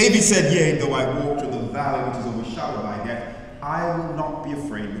 David said, yea, though I walk through the valley which is overshadowed by death, I will not be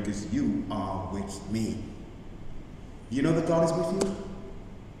afraid, because you are with me. You know that God is with you?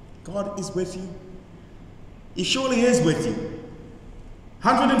 God is with you. He surely is with you.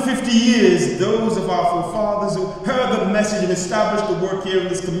 150 years, those of our forefathers who heard the message and established the work here in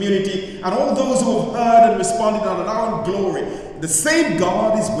this community, and all those who have heard and responded on our own glory, the same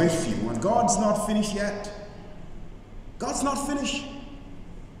God is with you, and God's not finished yet. God's not finished.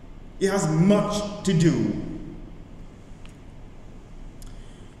 He has much to do.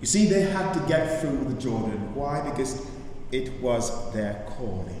 You see, they had to get through the Jordan. Why? Because it was their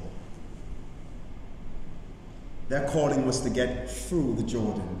calling. Their calling was to get through the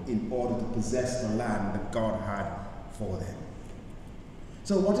Jordan in order to possess the land that God had for them.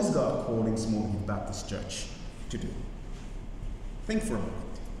 So what is God calling Small Heath Baptist Church to do? Think for a moment.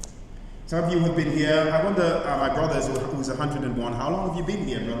 Some of you have been here. I wonder, my brother who's 101, how long have you been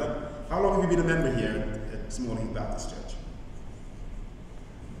here, brother? How long have you been a member here at Small Heath Baptist Church?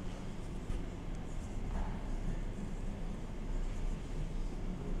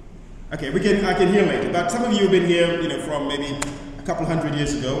 Okay, I can hear later, but some of you have been here, from maybe a couple hundred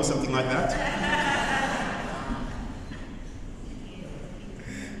years ago or something like that.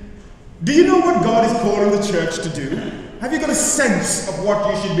 Do you know what God is calling the church to do? Have you got a sense of what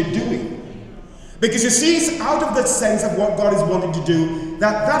you should be doing? Because you see, it's out of that sense of what God is wanting to do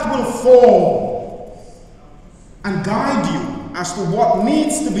that will form and guide you as to what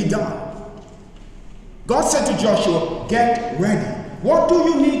needs to be done. God said to Joshua, get ready. What do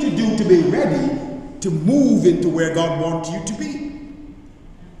you need to do to be ready to move into where God wants you to be?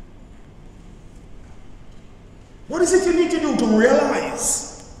 What is it you need to do to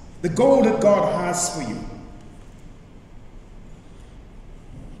realize the goal that God has for you?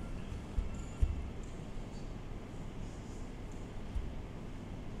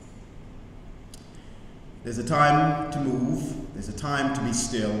 There's a time to move. There's a time to be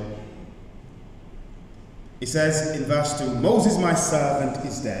still. It says in verse 2, Moses, my servant,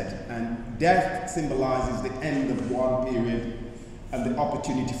 is dead. And death symbolizes the end of one period and the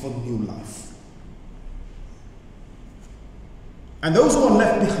opportunity for new life. And those who are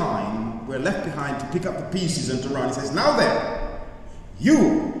left behind were left behind to pick up the pieces and to run. He says, now then,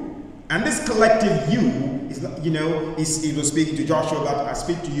 you, and this collective you, he was speaking to Joshua about, I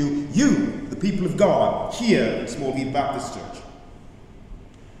speak to you, the people of God, here at Small Heath Baptist Church.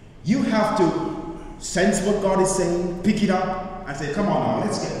 You have to sense what God is saying, pick it up, and say, come on now,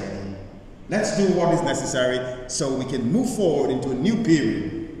 let's get ready. Let's do what is necessary so we can move forward into a new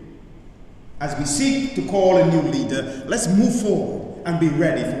period. As we seek to call a new leader, let's move forward and be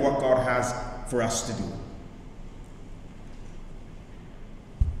ready for what God has for us to do.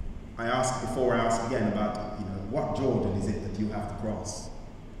 I ask again about, what Jordan is it that you have to cross?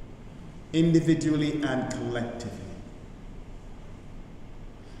 Individually and collectively.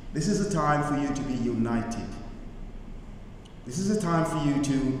 This is a time for you to be united. This is a time for you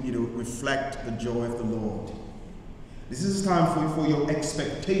to, reflect the joy of the Lord. This is a time for your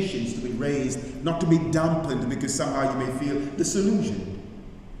expectations to be raised, not to be dampened because somehow you may feel disillusioned.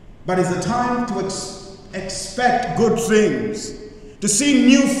 But it's a time to expect good things, to see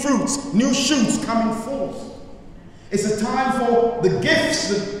new fruits, new shoots coming forth. It's a time for the gifts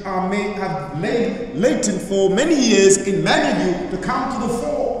that have laid latent for many years in many of you to come to the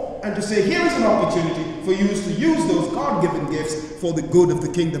fore and to say, here is an opportunity for you to use those God-given gifts for the good of the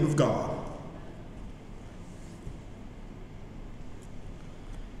kingdom of God.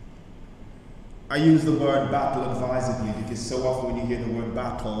 I use the word battle advisedly because so often when you hear the word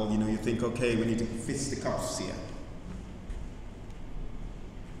battle, you think, okay, we need to fist the cuffs here.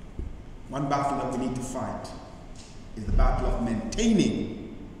 One battle that we need to fight is the battle of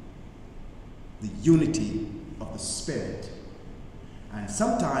maintaining the unity of the Spirit. And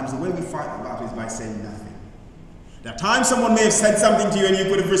sometimes the way we fight the battle is by saying nothing. There are times someone may have said something to you and you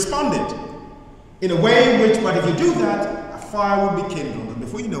could have responded in a way in which, but if you do that, a fire will be kindled, and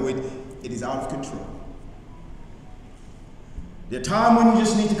before you know it, it is out of control. There are times when you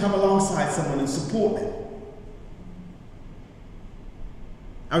just need to come alongside someone and support them.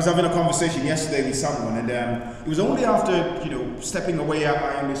 I was having a conversation yesterday with someone, and it was only after, stepping away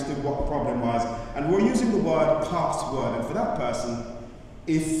I understood what the problem was. And we're using the word password, and for that person,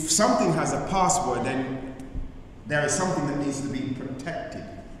 if something has a password, then there is something that needs to be protected.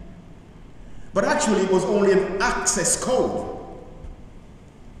 But actually, it was only an access code.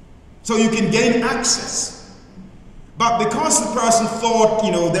 So you can gain access. But because the person thought,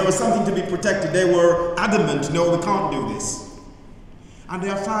 there was something to be protected, they were adamant, no, we can't do this. And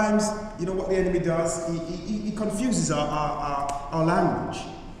there are times, what the enemy does? He confuses our language.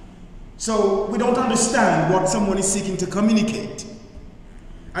 So we don't understand what someone is seeking to communicate.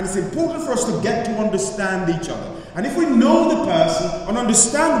 And it's important for us to get to understand each other. And if we know the person and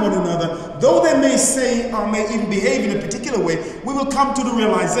understand one another, though they may say or may even behave in a particular way, we will come to the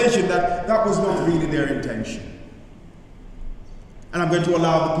realization that that was not really their intention. And I'm going to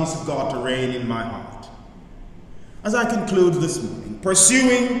allow the peace of God to reign in my heart. As I conclude this morning,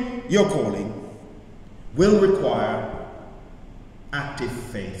 pursuing your calling will require active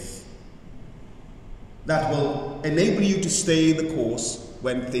faith that will enable you to stay the course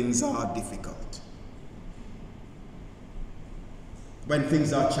when things are difficult, when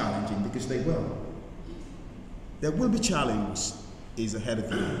things are challenging, because they will. There will be challenges ahead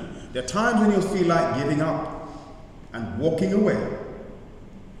of you. There are times when you'll feel like giving up and walking away,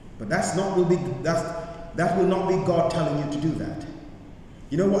 but that will not be God telling you to do that.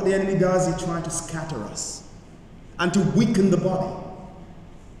 You know what the enemy does? He tries to scatter us and to weaken the body.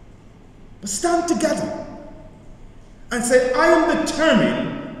 But stand together and say, I am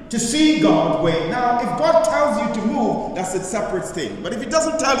determined to see God wait. Now, if God tells you to move, that's a separate thing. But if he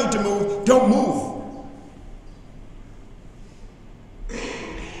doesn't tell you to move, don't move.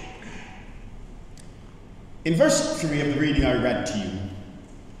 In verse 3 of the reading I read to you,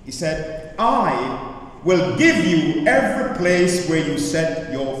 he said, I will give you every place where you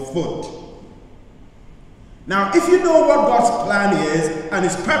set your foot. Now, if you know what God's plan is and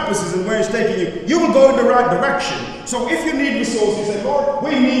his purposes and where he's taking you, you will go in the right direction. So if you need resources, say, Lord,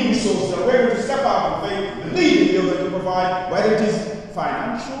 we need resources, and we're going to step out of faith and believe you're going to provide, whether it is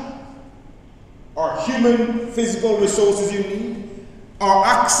financial or human, physical resources you need, or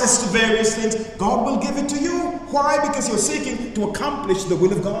access to various things, God will give it to you. Why? Because you're seeking to accomplish the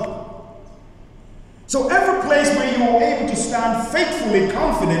will of God. So every place where you are able to stand faithfully,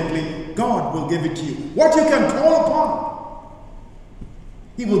 confidently, God will give it to you. What you can call upon,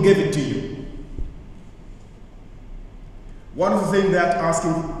 he will give it to you. One of the things that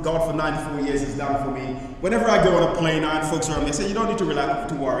asking God for 94 years has done for me, whenever I go on a plane, I have folks around me, they say, you don't need to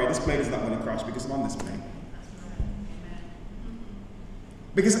relax, to worry, this plane is not going to crash because I'm on this plane.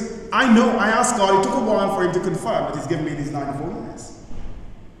 Because I know, I asked God, it took a while for him to confirm that he's given me these 94 years.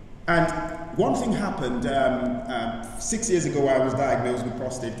 And one thing happened 6 years ago. I was diagnosed with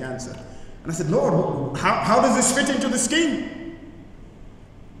prostate cancer. And I said, Lord, how does this fit into the scheme?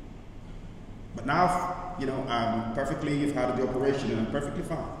 But now, I'm you've had the operation and I'm perfectly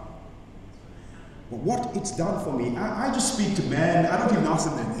fine. But what it's done for me, I just speak to men, I don't even ask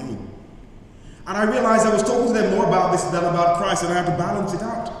them their name. And I realized I was talking to them more about this than about Christ, and I had to balance it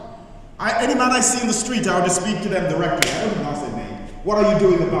out. Any man I see in the street, I would just speak to them directly. I don't even ask their name. What are you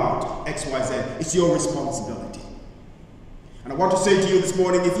doing about X, Y, Z? It's your responsibility. And I want to say to you this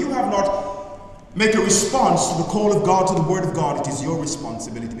morning, if you have not made a response to the call of God, to the word of God, it is your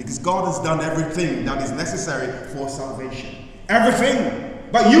responsibility, because God has done everything that is necessary for salvation. Everything.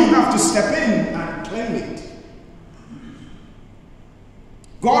 But you have to step in and claim it.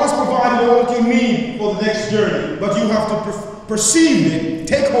 God has provided all that you need for the next journey, but you have to perceive it,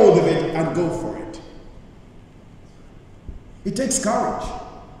 take hold of it, and go for it. It takes courage.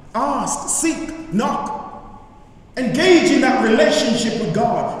 Ask, seek, knock. Engage in that relationship with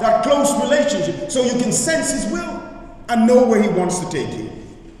God, that close relationship, so you can sense His will and know where He wants to take you.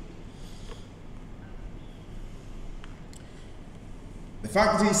 The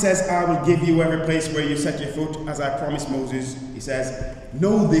fact that He says, I will give you every place where you set your foot, as I promised Moses, He says,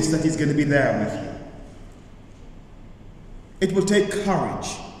 know this, that He's going to be there with you. It will take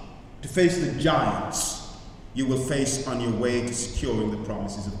courage to face the giants you will face on your way to securing the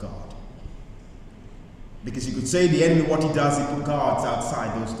promises of God. Because you could say the enemy, what he does, he puts guards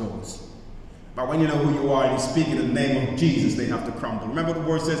outside those doors. But when you know who you are and you speak in the name of Jesus, they have to crumble. Remember the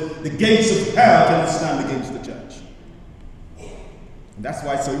word says, the gates of hell cannot stand against the church. And that's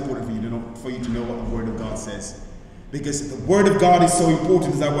why it's so important for you to know what the word of God says. Because the word of God is so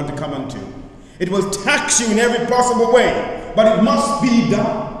important, as I want to come unto. It will tax you in every possible way, but it must be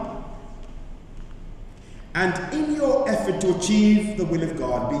done. And in your effort to achieve the will of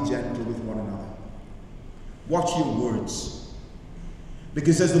God, be gentle with one another. Watch your words.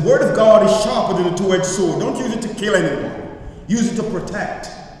 Because as the word of God is sharper than a two-edged sword, don't use it to kill anyone. Use it to protect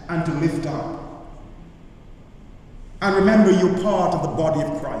and to lift up. And remember, you're part of the body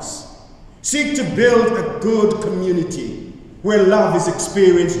of Christ. Seek to build a good community where love is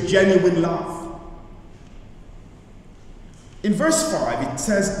experienced, genuine love. In verse 5, it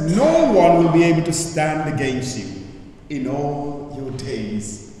says, no one will be able to stand against you in all your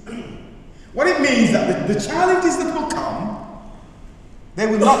days. What it means that the challenges that will come, they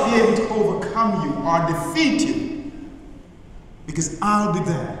will not be able to overcome you or defeat you, because I'll be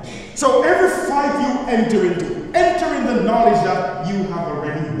there. So every fight you enter enter in the knowledge that you have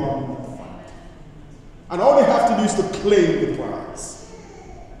already won the fight. And all you have to do is to claim the prize.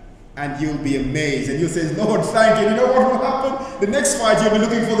 And you'll be amazed. And you'll say, Lord, thank you. You know what will happen? The next fight, you'll be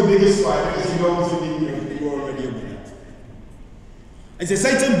looking for the biggest fight, because you know what's in you. You're already a winner. And say,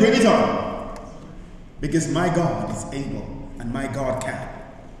 Satan, bring it on. Because my God is able, and my God can.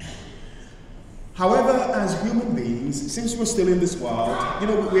 However, as human beings, since we're still in this world, you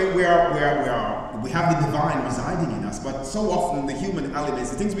know, we have the divine residing in us, but so often the human elements,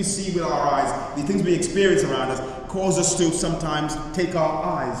 the things we see with our eyes, the things we experience around us, cause us to sometimes take our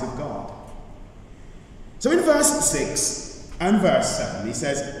eyes of God. So in verse 6 and verse 7, he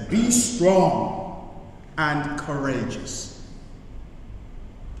says, be strong and courageous.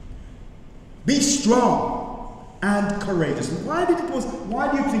 Be strong and courageous. Why do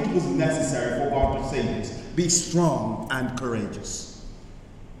you think it was necessary for God to say this? Be strong and courageous.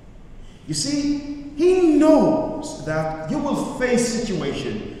 You see, He knows that you will face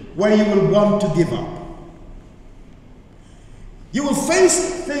situations where you will want to give up. You will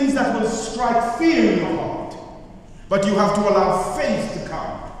face things that will strike fear in your heart, but you have to allow faith to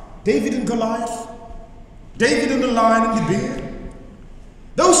come. David and Goliath, David and the lion and the bear.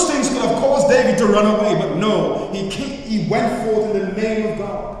 Those things could have caused David to run away, but no, he went forth in the name of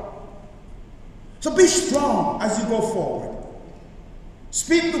God. So be strong as you go forward.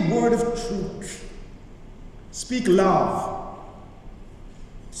 Speak the word of truth. Speak love.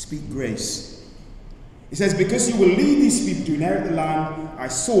 Speak grace. He says, because you will lead these people to inherit the land I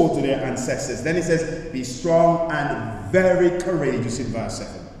swore to their ancestors. Then he says, be strong and very courageous in verse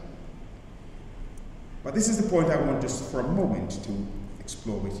 7. But this is the point I want just for a moment to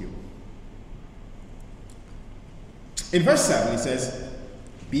explore with you. In verse 7 he says,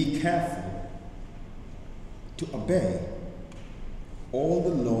 be careful to obey all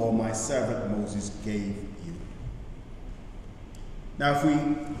the law my servant Moses gave you. Now if we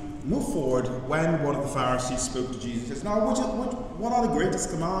move forward, when one of the Pharisees spoke to Jesus, he says, now what are the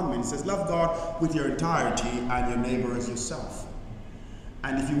greatest commandments? He says, love God with your entirety and your neighbor as yourself.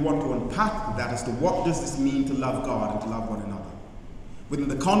 And if you want to unpack that as to what does this mean to love God and to love one another, within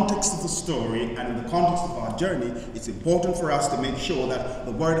the context of the story and in the context of our journey, it's important for us to make sure that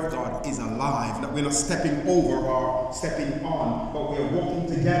the Word of God is alive, that we're not stepping over or stepping on, but we're walking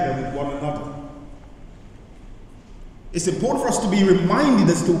together with one another. It's important for us to be reminded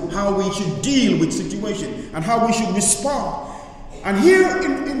as to how we should deal with situations and how we should respond. And here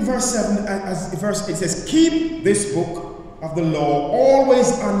in verse 7, it says, keep this book of the law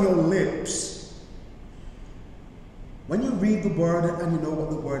always on your lips. When you read the word and you know what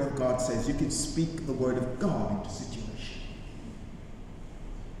the word of God says, you can speak the word of God into situation.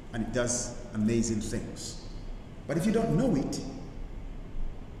 and it does amazing things. But if you don't know it,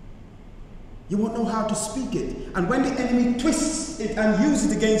 you won't know how to speak it. And when the enemy twists it and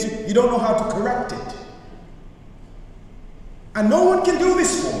uses it against you, you don't know how to correct it. And no one can do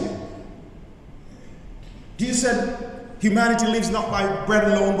this for you. Jesus said, humanity lives not by bread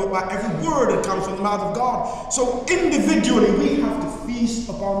alone, but by every word that comes from the mouth of God. So individually, we have to feast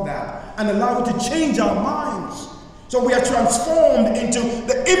upon that and allow it to change our minds. So we are transformed into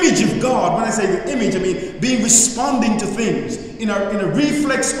the image of God. When I say the image, I mean being responding to things in a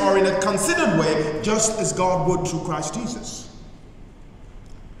reflex or in a considered way, just as God would through Christ Jesus.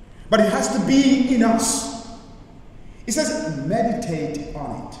 But it has to be in us. It says, meditate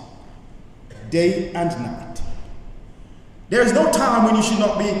on it day and night. There is no time when you should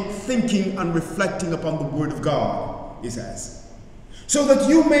not be thinking and reflecting upon the Word of God, he says, so that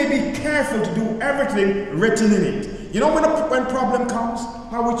you may be careful to do everything written in it. You know, when problem comes,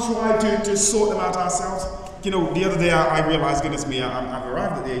 how we try to sort them out ourselves. You know, the other day I realized, goodness me, I've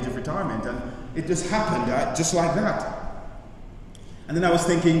arrived at the age of retirement, and it just happened just like that. And then I was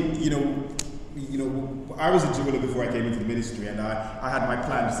thinking, you know, I was a jeweler before I came into the ministry, and I had my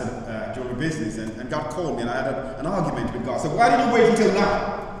plan to set up a jewelry business, and God called me, and I had an argument with God. So why did you wait until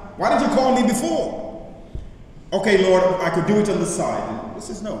now? Why didn't you call me before? Okay, Lord, I could do it on the side. And he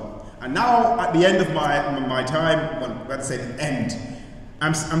says no. And now, at the end of my time, well, let's say the end,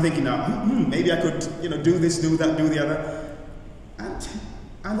 I'm thinking now, maybe I could, you know, do this, do that, do the other.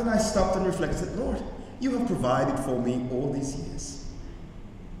 And then I stopped and reflected and said, Lord, you have provided for me all these years.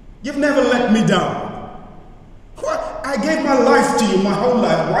 You've never let me down. I gave my life to you, my whole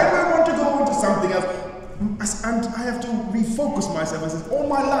life. Why do I want to go on to something else? And I have to refocus myself and say, all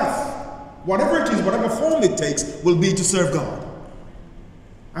my life, whatever it is, whatever form it takes, will be to serve God.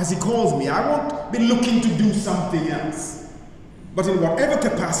 As he calls me, I won't be looking to do something else, but in whatever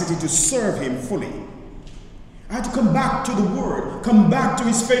capacity to serve him fully. I had to come back to the Word, come back to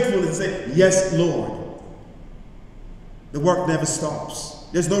his faithfulness and say, yes, Lord. The work never stops.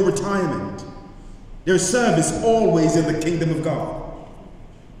 There's no retirement. There's service always in the kingdom of God.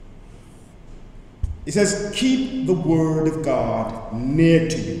 It says, keep the Word of God near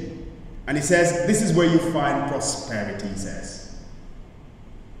to you. And he says, this is where you find prosperity, he says.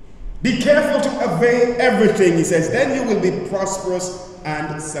 Be careful to obey everything, he says, then you will be prosperous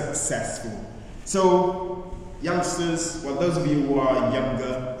and successful. So, youngsters, well, those of you who are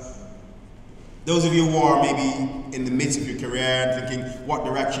younger, those of you who are maybe in the midst of your career and thinking, what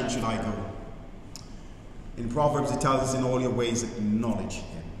direction should I go? In Proverbs, it tells us, in all your ways acknowledge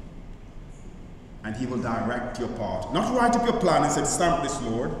him, and he will direct your path. Not write up your plan and say, stamp this,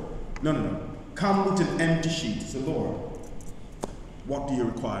 Lord. No, no, no. Come with an empty sheet. Say, Lord, what do you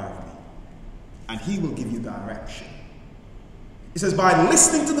require of me? And he will give you direction. It says, by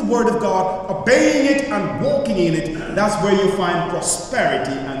listening to the Word of God, obeying it and walking in it, that's where you find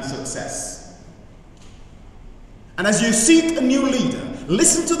prosperity and success. And as you seek a new leader,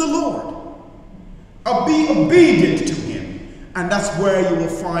 listen to the Lord. Be obedient to him. And that's where you will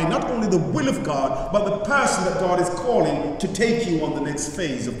find not only the will of God, but the person that God is calling to take you on the next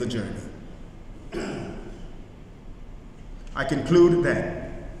phase of the journey. I conclude then.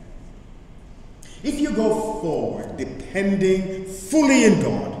 If you go forward depending fully in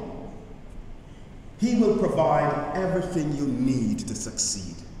God, he will provide everything you need to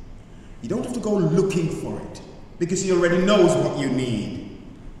succeed. You don't have to go looking for it, because he already knows what you need.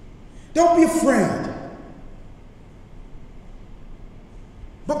 Don't be afraid,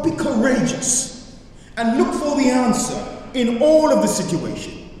 but be courageous and look for the answer in all of the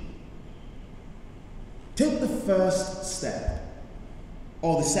situation. Take the first step,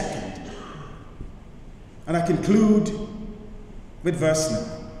 or the second. And I conclude with verse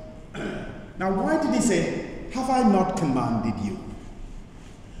 9. Now, why did he say, have I not commanded you?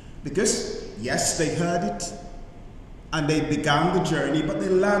 Because, yes, they heard it, and they began the journey, but they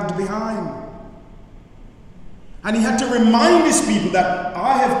lagged behind. And he had to remind his people that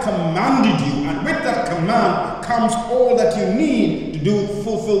I have commanded you, and with that command comes all that you need to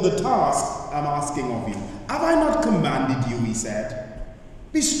fulfill the task I'm asking of you. Have I not commanded you, he said.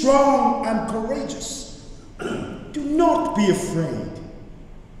 Be strong and courageous. Do not be afraid.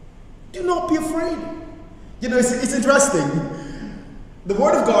 Do not be afraid. You know, it's interesting. The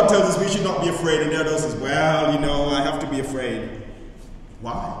Word of God tells us we should not be afraid, and there are those who say, well, you know, I have to be afraid.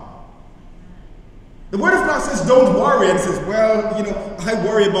 Why? The Word of God says don't worry, and it says, well, you know, I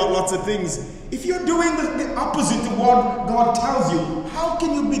worry about lots of things. If you're doing the opposite to what God tells you, how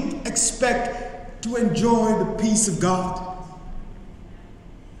can you expect to enjoy the peace of God?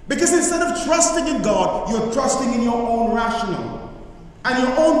 Because instead of trusting in God, you're trusting in your own rational. and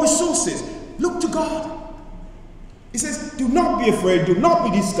your own resources. Look to God. He says, do not be afraid, do not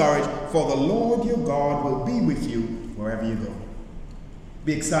be discouraged, for the Lord your God will be with you wherever you go.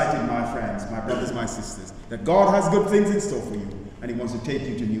 Be excited, my friends, my brothers, my sisters, that God has good things in store for you, and he wants to take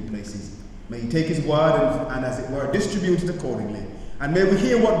you to new places. May he take his word and as it were, distribute it accordingly. And may we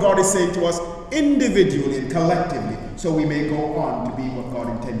hear what God is saying to us individually and collectively, so we may go on to be what God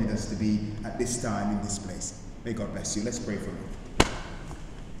intended us to be at this time in this place. May God bless you. Let's pray for you.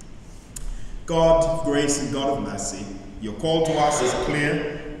 God of grace and God of mercy, your call to us is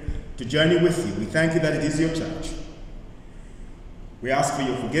clear, to journey with you. We thank you that it is your church. We ask for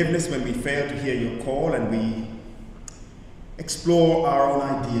your forgiveness when we fail to hear your call and we explore our own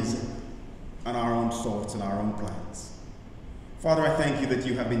ideas and our own thoughts and our own plans. Father, I thank you that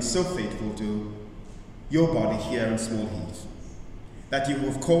you have been so faithful to your body here in Small Heath, that you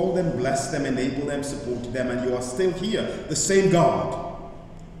have called them, blessed them, enabled them, supported them, and you are still here, the same God.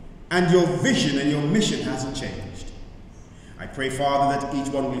 And your vision and your mission hasn't changed. I pray, Father, that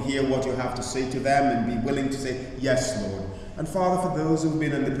each one will hear what you have to say to them and be willing to say, yes, Lord. And Father, for those who've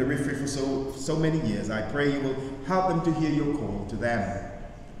been on the periphery for so many years, I pray you will help them to hear your call to them.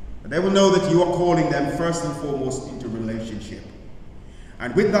 And they will know that you are calling them first and foremost into relationship.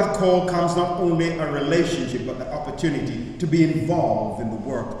 And with that call comes not only a relationship, but the opportunity to be involved in the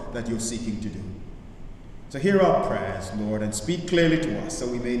work that you're seeking to do. So hear our prayers, Lord, and speak clearly to us so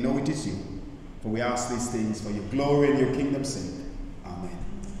we may know it is you. For we ask these things for your glory and your kingdom's sake. Amen.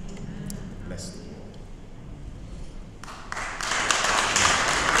 Bless the Lord.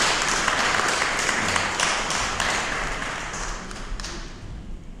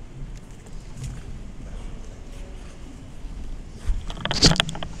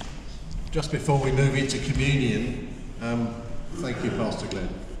 Just before we move into communion, thank you, Pastor Glenn.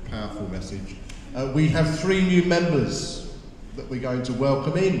 Powerful message. We have 3 new members that we're going to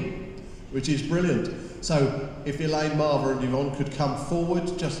welcome in, which is brilliant. So if Elaine, Marva and Yvonne could come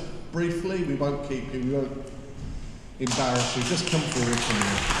forward just briefly, we won't keep you, we won't embarrass you, just come forward from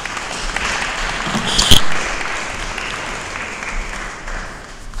there.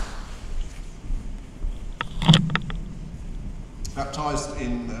 Baptised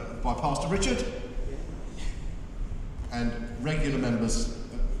by Pastor Richard, and regular members,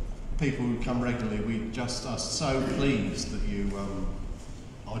 people who come regularly. We just are so pleased that you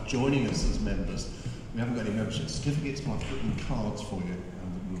are joining us as members. We haven't got any membership certificates, but I've written cards for you,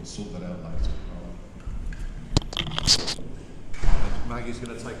 and we'll sort that out later. And Maggie's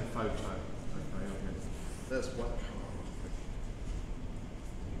going to take a photo. Okay, there's one card.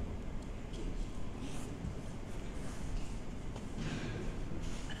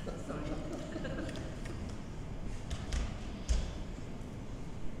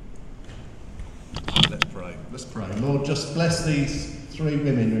 Let's pray. Lord, just bless these 3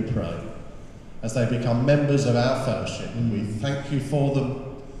 women, we pray, as they become members of our fellowship. And we thank you for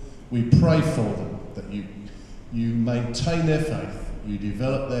them. We pray for them that you maintain their faith, you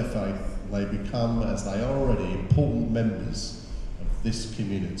develop their faith, and they become, as they are already, important members of this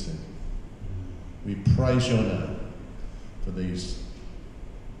community. We praise your name for these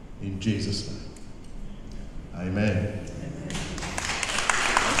in Jesus' name. Amen.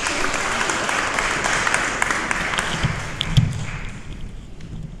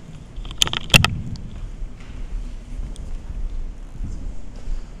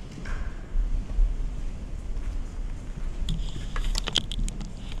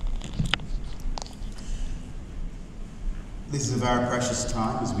 This is a very precious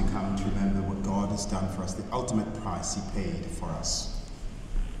time as we come to remember what God has done for us, the ultimate price he paid for us.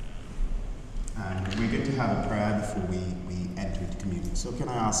 And we're going to have a prayer before we enter into communion. So can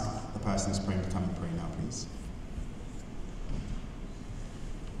I ask the person who's praying to come and pray now, please?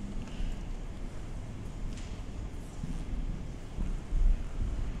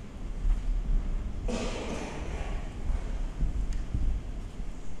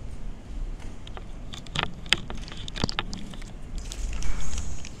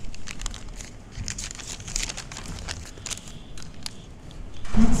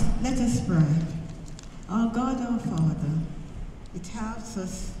 Let us pray. Our God, our Father, it helps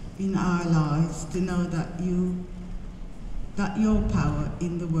us in our lives to know that your power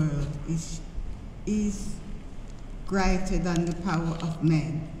in the world is greater than the power of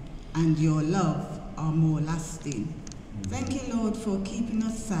men, and your love are more lasting. Thank you, Lord, for keeping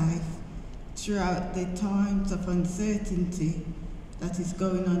us safe throughout the times of uncertainty that is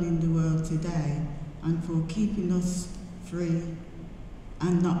going on in the world today, and for keeping us free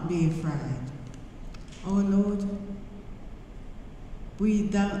and not be afraid. Oh Lord, we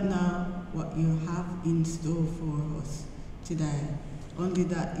don't know what you have in store for us today. only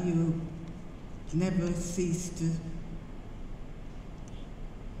that you never cease to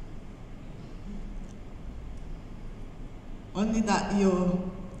only that your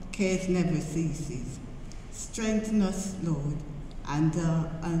cares never ceases. Strengthen us, Lord,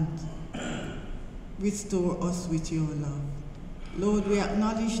 and restore us with your love. Lord, we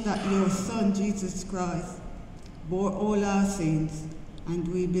acknowledge that your Son, Jesus Christ, bore all our sins, and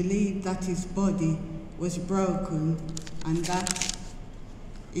we believe that his body was broken and that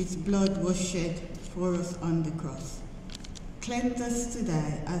his blood was shed for us on the cross. Cleanse us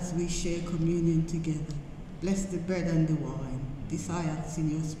today as we share communion together. Bless the bread and the wine. This I ask in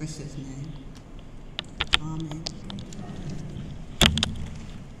your precious name. Amen.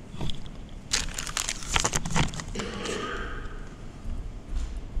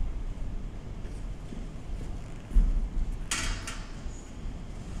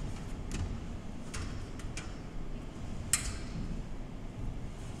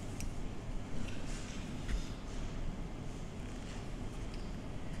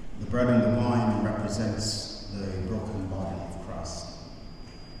 The bread and the wine represents the broken body of Christ.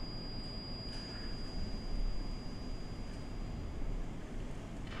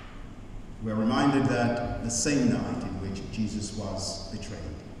 We're reminded that the same night in which Jesus was betrayed,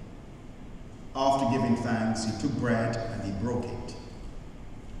 after giving thanks, he took bread and he broke it.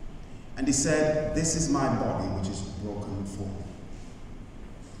 And he said, "This is my body which is broken for you.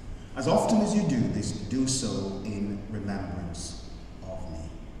 As often as you do this, do so in remembrance of me."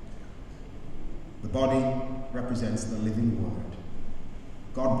 The body represents the living word.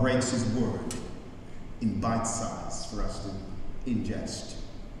 God breaks his word in bite size for us to ingest.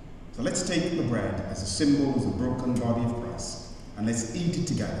 So let's take the bread as a symbol of the broken body of Christ, and let's eat it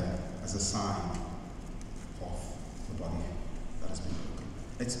together as a sign of the body that has been broken.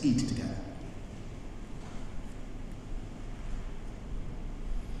 Let's eat together.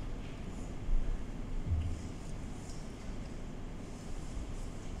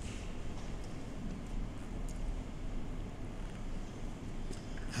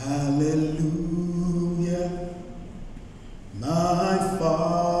 Hallelujah, my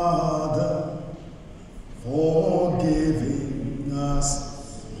Father, for giving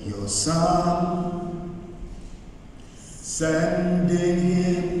us your Son, sending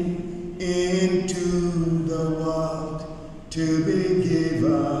him into the world to be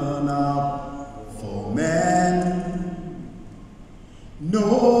given up for men,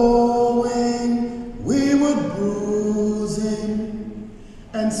 knowing we would bruise him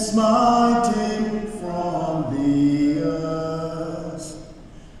and smite him from the earth.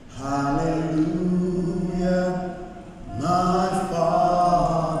 Hallelujah, my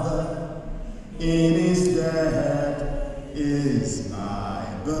Father, in his death is my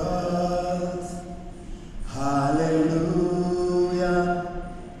birth. Hallelujah,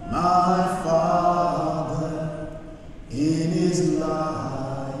 my Father, in his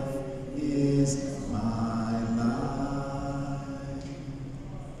life is my life.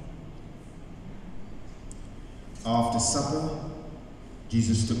 After supper,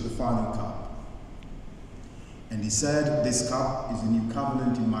 Jesus took the final cup, and he said, "This cup is a new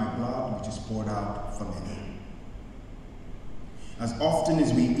covenant in my blood, which is poured out for many." As often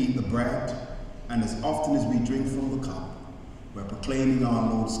as we eat the bread, and as often as we drink from the cup, we're proclaiming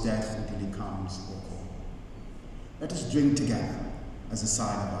our Lord's death until he comes or call. Let us drink together as a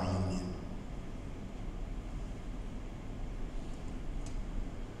sign of our union.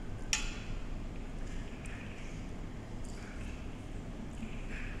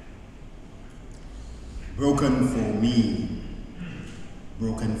 Broken for me,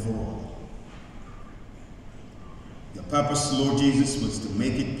 broken for all. Your purpose, Lord Jesus, was to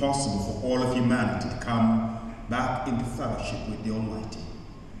make it possible for all of humanity to come back into fellowship with the Almighty.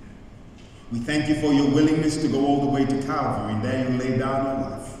 We thank you for your willingness to go all the way to Calvary, and there you lay down your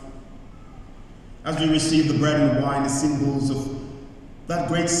life. As we receive the bread and wine as symbols of that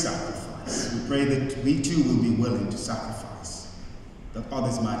great sacrifice, we pray that we too will be willing to sacrifice, that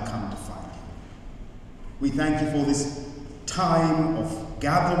others might come to find you. We thank you for this time of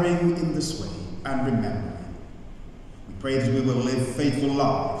gathering in this way and remembering. We pray that we will live faithful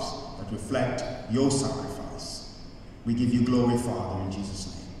lives that reflect your sacrifice. We give you glory, Father, in Jesus'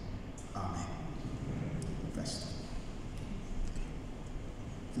 name. Amen. Blessed.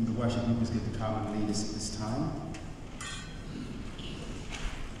 I think the worship group is going to come and lead us at this time.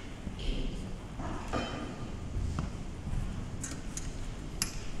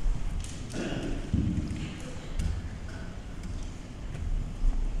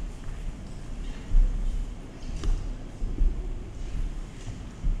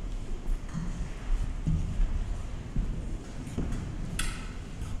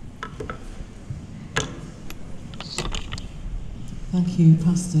 Thank you,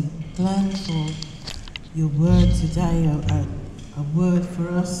 Pastor Glenn, for your word today, a word for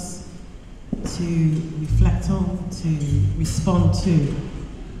us to reflect on, to respond to.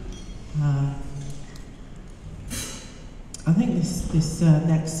 I think this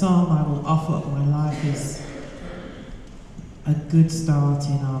next psalm, I will offer up my life, is a good start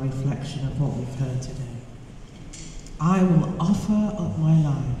in our reflection of what we've heard today. I will offer up my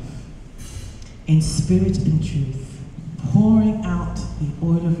life in spirit and truth, pouring out the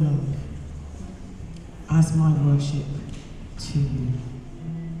oil of love as my worship to you.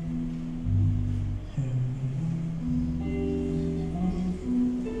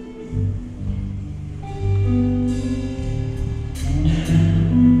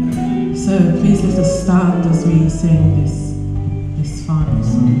 So please let us stand as we sing this final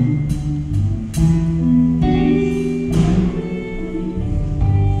song.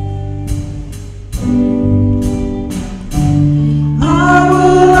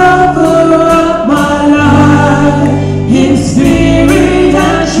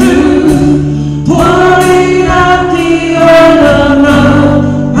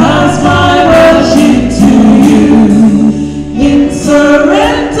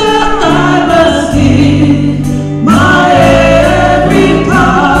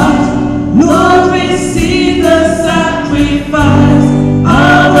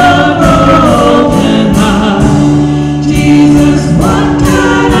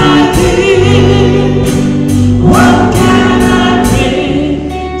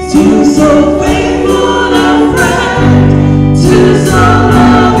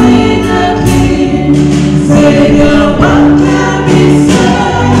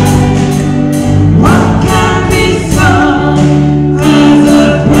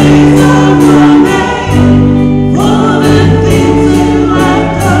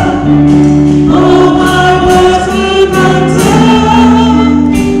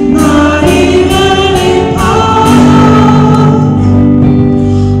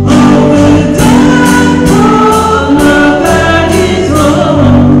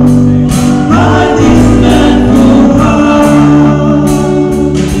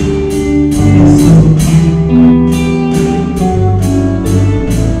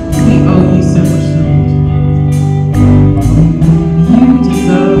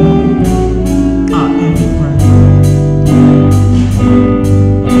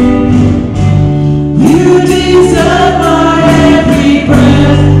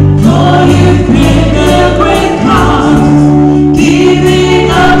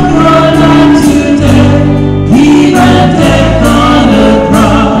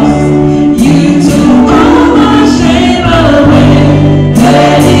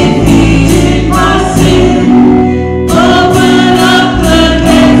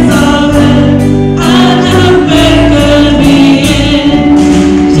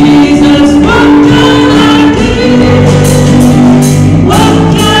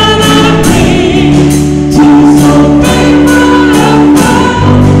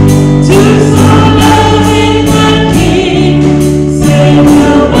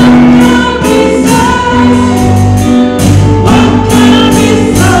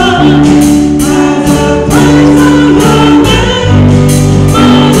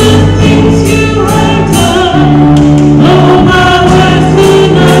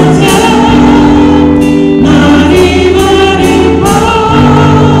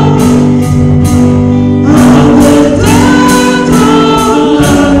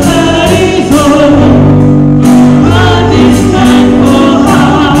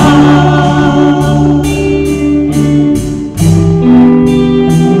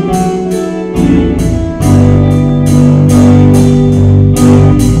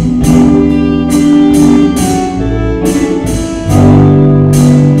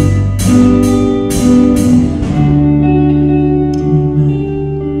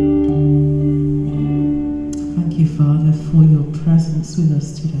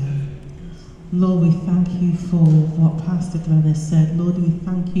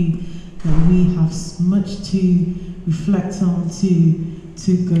 Reflect on,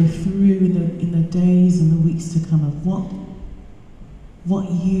 to go through in the days and the weeks to come of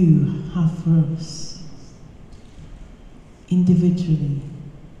what you have for us individually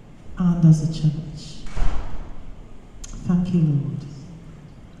and as a church. Thank you, Lord,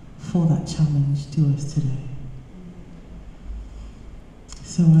 for that challenge to us today.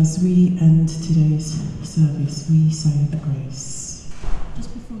 So as we end today's service, we say the grace.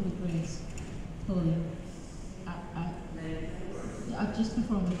 Just before the grace, Paul, just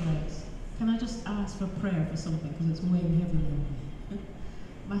before the grace, can I just ask for prayer for something, because it's weighing heavily on me.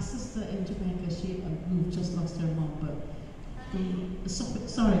 My sister in Jamaica, we've just lost her mom, but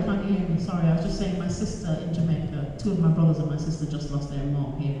Sorry, can't you hear me? Sorry, I was just saying my sister in Jamaica, two of my brothers and my sister just lost their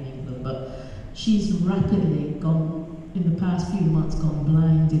mom here in England, but she's rapidly gone, in the past few months, gone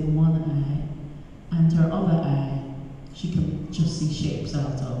blind in one eye, and her other eye, she can just see shapes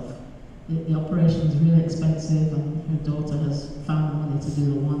out of. The operation is really expensive, and her daughter has found the money to do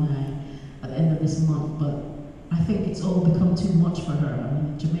the one eye at the end of this month, but I think it's all become too much for her. I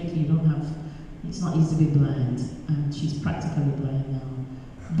mean, in Jamaica, you don't have, it's not easy to be blind, and she's practically blind now.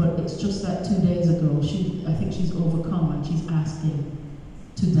 But it's just that 2 days ago, I think she's overcome and she's asking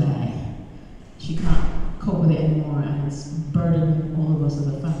to die. She can't cope with it anymore, and it's burdening all of us as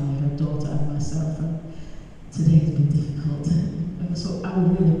a family, her daughter and myself. And today has been difficult. And so I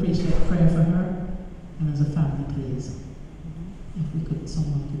would really appreciate prayer for her, and as a family, please. If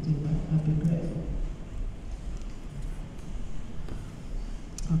someone could do that, I'd be grateful.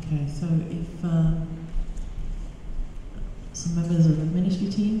 Okay, so if some members of the ministry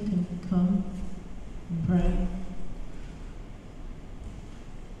team can come and pray.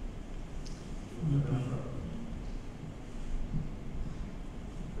 Okay.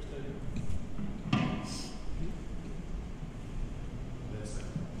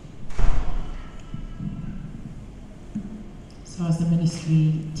 So as the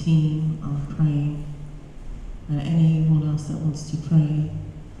ministry team are praying, anyone else that wants to pray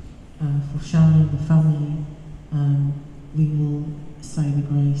for Sharon and the family, we will say the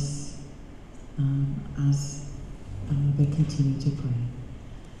grace as they continue to pray.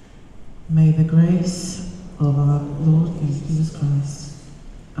 May the grace of our Lord Jesus Christ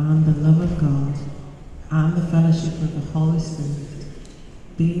and the love of God and the fellowship of the Holy Spirit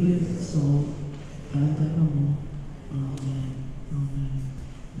be with us all and evermore. Amen. Amen.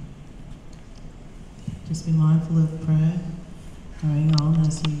 Just be mindful of prayer going on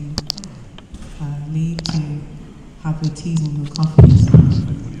as you leave to have your teas and your coffees.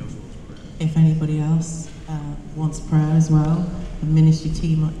 If anybody else wants prayer as well, the ministry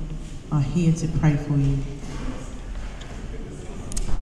team are here to pray for you.